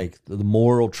 right? Like the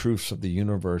moral truths of the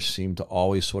universe seem to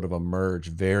always sort of emerge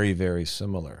very, very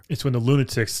similar. It's when the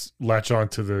lunatics latch on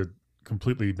to the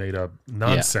completely made up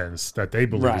nonsense that they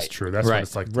believe is true. That's when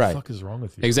it's like, the fuck is wrong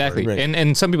with you? Exactly. Right?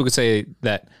 And some people could say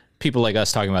that people like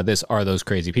us talking about this are those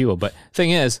crazy people. But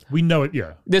thing is, we know it.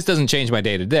 Yeah, this doesn't change my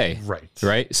day to day.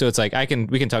 Right. So it's like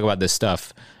we can talk about this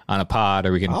stuff on a pod,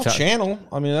 or we can channel.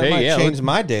 I mean, that might change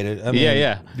my day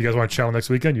to. You guys want to channel next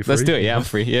weekend? You free? Let's do it. Yeah, I'm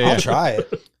free. Yeah, I'll try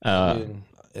it.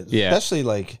 Especially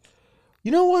like,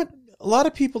 you know what? A lot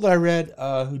of people that I read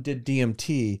who did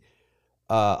DMT.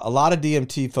 A lot of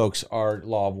DMT folks are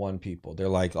Law of One people. They're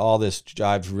like, all this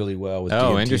jives really well with DMT.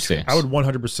 Oh, interesting. I would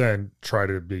 100% try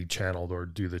to be channeled or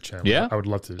do the channel. Yeah? I would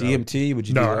love to. DMT, would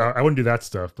you do that? that? I wouldn't do that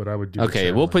stuff, but I would do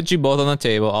Okay, we'll put you both on the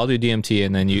table. I'll do DMT,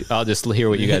 and then I'll just hear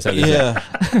what you guys have to say. Yeah,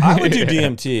 I would do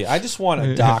DMT. I just want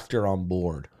a doctor on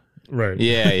board. Right.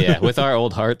 Yeah. With our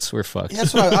old hearts, we're fucked.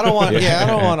 That's what I don't want. I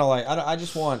don't want to like. I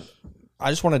just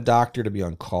want a doctor to be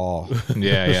on call.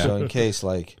 Yeah. So in case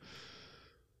like.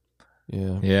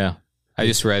 Yeah. I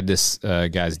just read this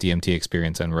guy's DMT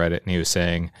experience on Reddit, and he was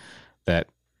saying that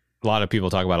a lot of people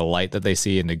talk about a light that they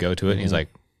see and to go to it. And he's like,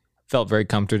 felt very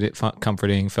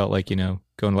comforting, felt like,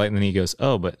 going light. And then he goes,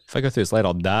 oh, but if I go through this light,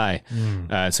 I'll die.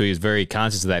 So he was very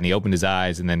conscious of that. And he opened his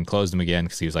eyes and then closed them again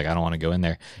because he was like, I don't want to go in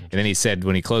there. And then he said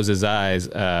when he closed his eyes,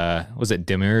 was it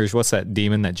Demiurge? What's that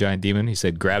demon, that giant demon? He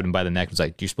said, grabbed him by the neck. Was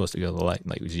like, you're supposed to go to the light. And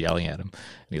like, he was yelling at him.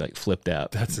 And he like flipped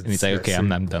out. And he's like, okay, I'm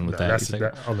done with that. He's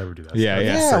like, I'll never do that.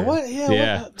 Yeah. What?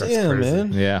 Damn,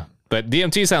 man. Yeah. But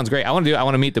DMT sounds great. I want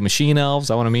to meet the machine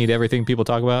elves. I want to meet everything people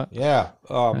talk about. Yeah.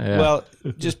 Well,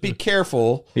 just be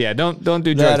careful. Yeah. Don't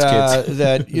do drugs, kids.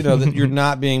 That you're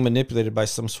not being manipulated by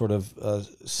some sort of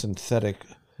synthetic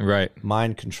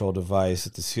mind control device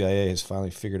that the CIA has finally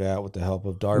figured out with the help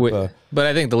of DARPA. But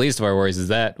I think the least of our worries is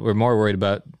that we're more worried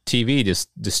about TV just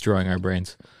destroying our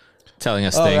brains. Telling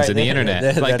us things, and the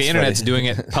internet, like the internet's doing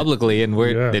it publicly, and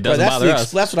it doesn't bother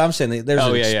us. That's what I'm saying.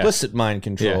 There's explicit mind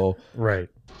control,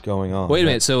 going on. Wait a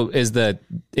minute. So is the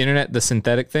internet the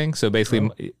synthetic thing? So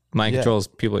basically, mind controls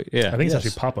people. Yeah, I think it's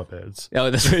actually pop-up ads.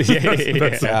 Oh, that's right.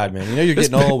 Yeah. God, man, you're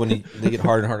getting old when they get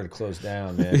harder and harder to close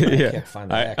down, man. I can't find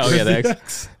the X. Oh yeah, the X.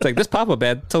 It's like this pop-up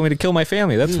ad told me to kill my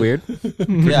family. That's weird.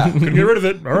 Yeah, couldn't get rid of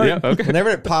it. All right. Yeah, okay. Whenever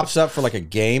it pops up for like a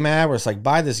game ad, where it's like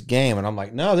buy this game, and I'm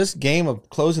like, no, this game of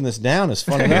closing this down is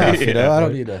fun enough. I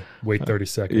don't need to wait 30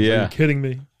 seconds. Yeah. Are you kidding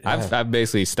me? I've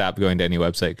basically stopped going to any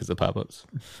website because of pop-ups.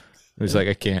 It's like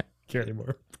I can't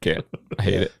anymore. Can't. I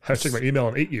hate it. I haven't checked my email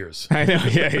in 8 years. I know.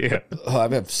 Yeah. I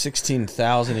have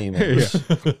 16,000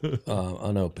 emails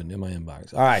unopened in my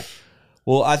inbox. All right.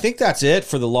 Well, I think that's it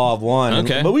for the Law of One.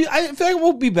 Okay. But I feel like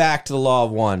we'll be back to the Law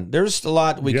of One. There's a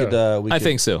lot we could. I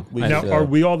think so. Now, are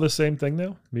we all the same thing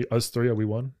now? Us three, are we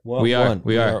one? We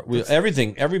are.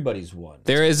 Everybody's one.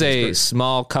 There is a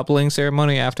small coupling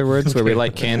ceremony afterwards where we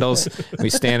light candles, we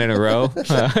stand in a row,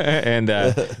 and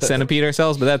centipede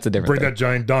ourselves, but that's a different thing. That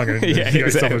giant dong and you got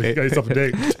yourself a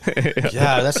date.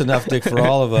 Yeah, that's enough dick for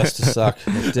all of us to suck.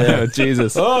 Oh,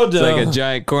 Jesus. It's like a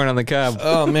giant corn on the cob.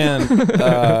 Oh, man.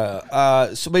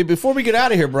 So before we get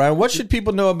out of here, Brian, what should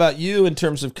people know about you in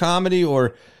terms of comedy?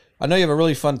 Or I know you have a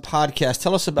really fun podcast.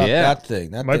 Tell us about that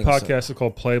thing. My podcast is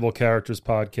called Playable Characters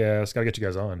Podcast. Got to get you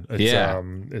guys on.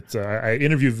 I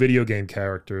interview video game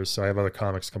characters, so I have other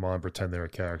comics come on and pretend they're a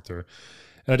character.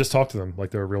 And I just talk to them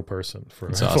like they're a real person for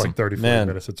like 30, 40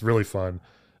 minutes. It's really fun.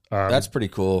 That's pretty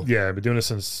cool. Yeah, I've been doing this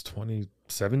since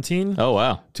 2017. Oh,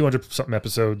 wow. 200-something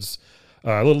episodes.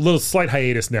 A little slight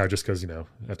hiatus now just because,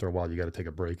 after a while you got to take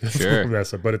a break. Sure.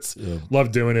 But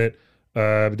love doing it.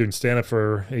 I've been doing stand-up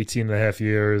for 18 and a half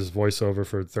years, voiceover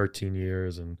for 13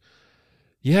 years. And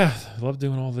I love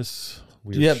doing all this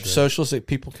weird Do you have shit. socials that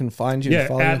people can find you? Yeah,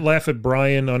 at Laugh at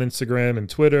Brian on Instagram and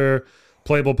Twitter,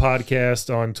 Playable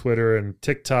Podcast on Twitter and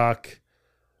TikTok.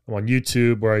 I'm on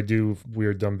YouTube where I do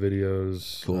weird, dumb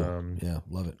videos. Cool.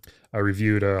 Love it. I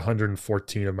reviewed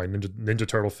 114 of my Ninja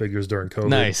Turtle figures during COVID.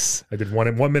 Nice. I did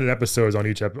 1 minute episodes on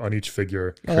each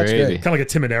figure. Oh, that's Crazy. great. Kind of like a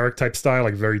Tim and Eric type style,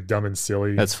 like very dumb and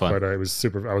silly. That's fun. But I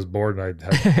was bored and I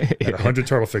had 100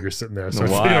 turtle figures sitting there. So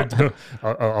Wow.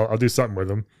 I'll do something with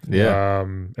them. Yeah.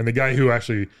 And the guy who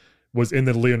actually was in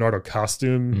the Leonardo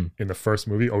costume in the first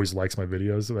movie always likes my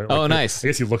videos. Nice. I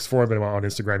guess he looks for him and on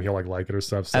Instagram he'll like it or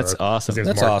stuff. So That's awesome.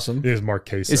 Awesome. His name is Mark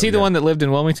Case. Is he the one that lived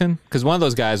in Wilmington? Because one of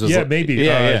those guys was maybe.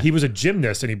 Yeah. He was a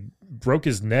gymnast and he broke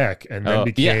his neck and then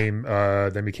became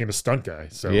a stunt guy.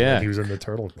 So he was in the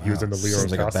turtle. He was in the Leo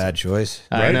Seems like a bad choice.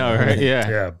 I know, right? Yeah.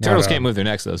 Yeah. Turtles can't move their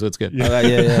necks though, so it's good.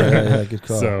 Yeah. Good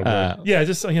call. So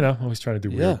just always trying to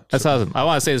do weird. That's awesome. I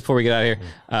want to say this before we get out of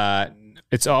here.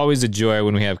 It's always a joy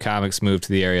when we have comics move to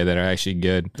the area that are actually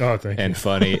good and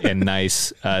funny and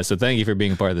nice. So thank you for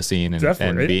being a part of the scene and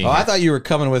being. I thought you were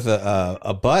coming with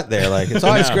a butt there. Like it's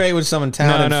always great when someone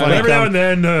talented and funny. Every now and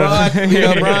then, but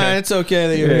Brian, it's okay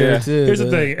that you're here too. Here's the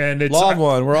thing, and it's Law of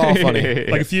One. We're all funny.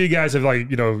 Like a few of you guys have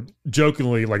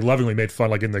jokingly, lovingly made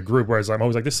fun in the group. Whereas I'm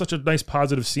always like, this is such a nice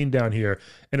positive scene down here,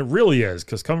 and it really is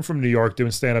because coming from New York,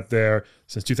 doing stand up there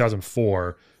since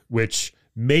 2004, which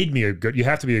made me you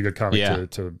have to be a good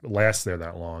comic to last there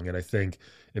that long. And I think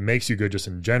it makes you good just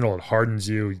in general. It hardens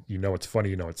you. You know it's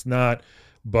funny, it's not.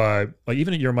 But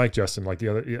even at your mic, Justin, the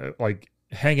other,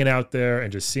 hanging out there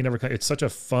and just seeing it's such a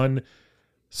fun,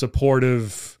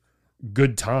 supportive,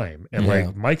 good time. And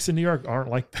mics in New York aren't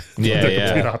like that. They're the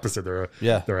complete opposite. They're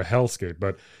a hellscape.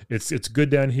 But it's good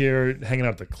down here. Hanging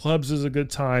out at the clubs is a good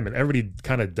time, and everybody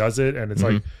kind of does it. And it's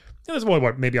there's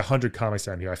only maybe 100 comics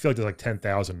down here. I feel like there's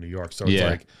 10,000 in New York. So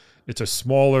it's a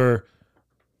smaller,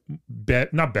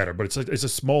 not better, but it's a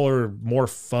smaller, more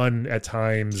fun at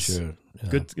times. Sure. Yeah.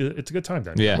 Good. It's a good time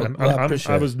down here. Yeah.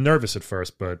 I was nervous at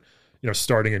first, but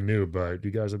starting anew. But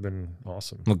you guys have been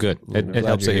awesome. Well, good. It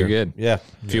helps that you're good. Yeah.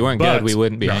 If you weren't good, we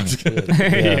wouldn't be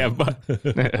hanging.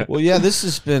 Well, this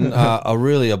has been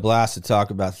really a blast to talk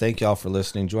about. Thank y'all for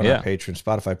listening. Join our Patreon,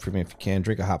 Spotify Premium if you can.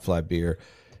 Drink a Hot Fly beer.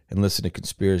 And listen to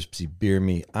Conspiracy Beer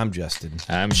Me. I'm Justin.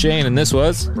 I'm Shane, and this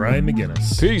was Brian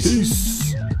McGuinness.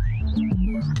 Peace.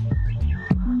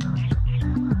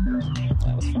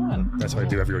 That was fun. That's what I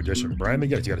do every audition. Brian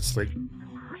McGuinness, you got to sleep.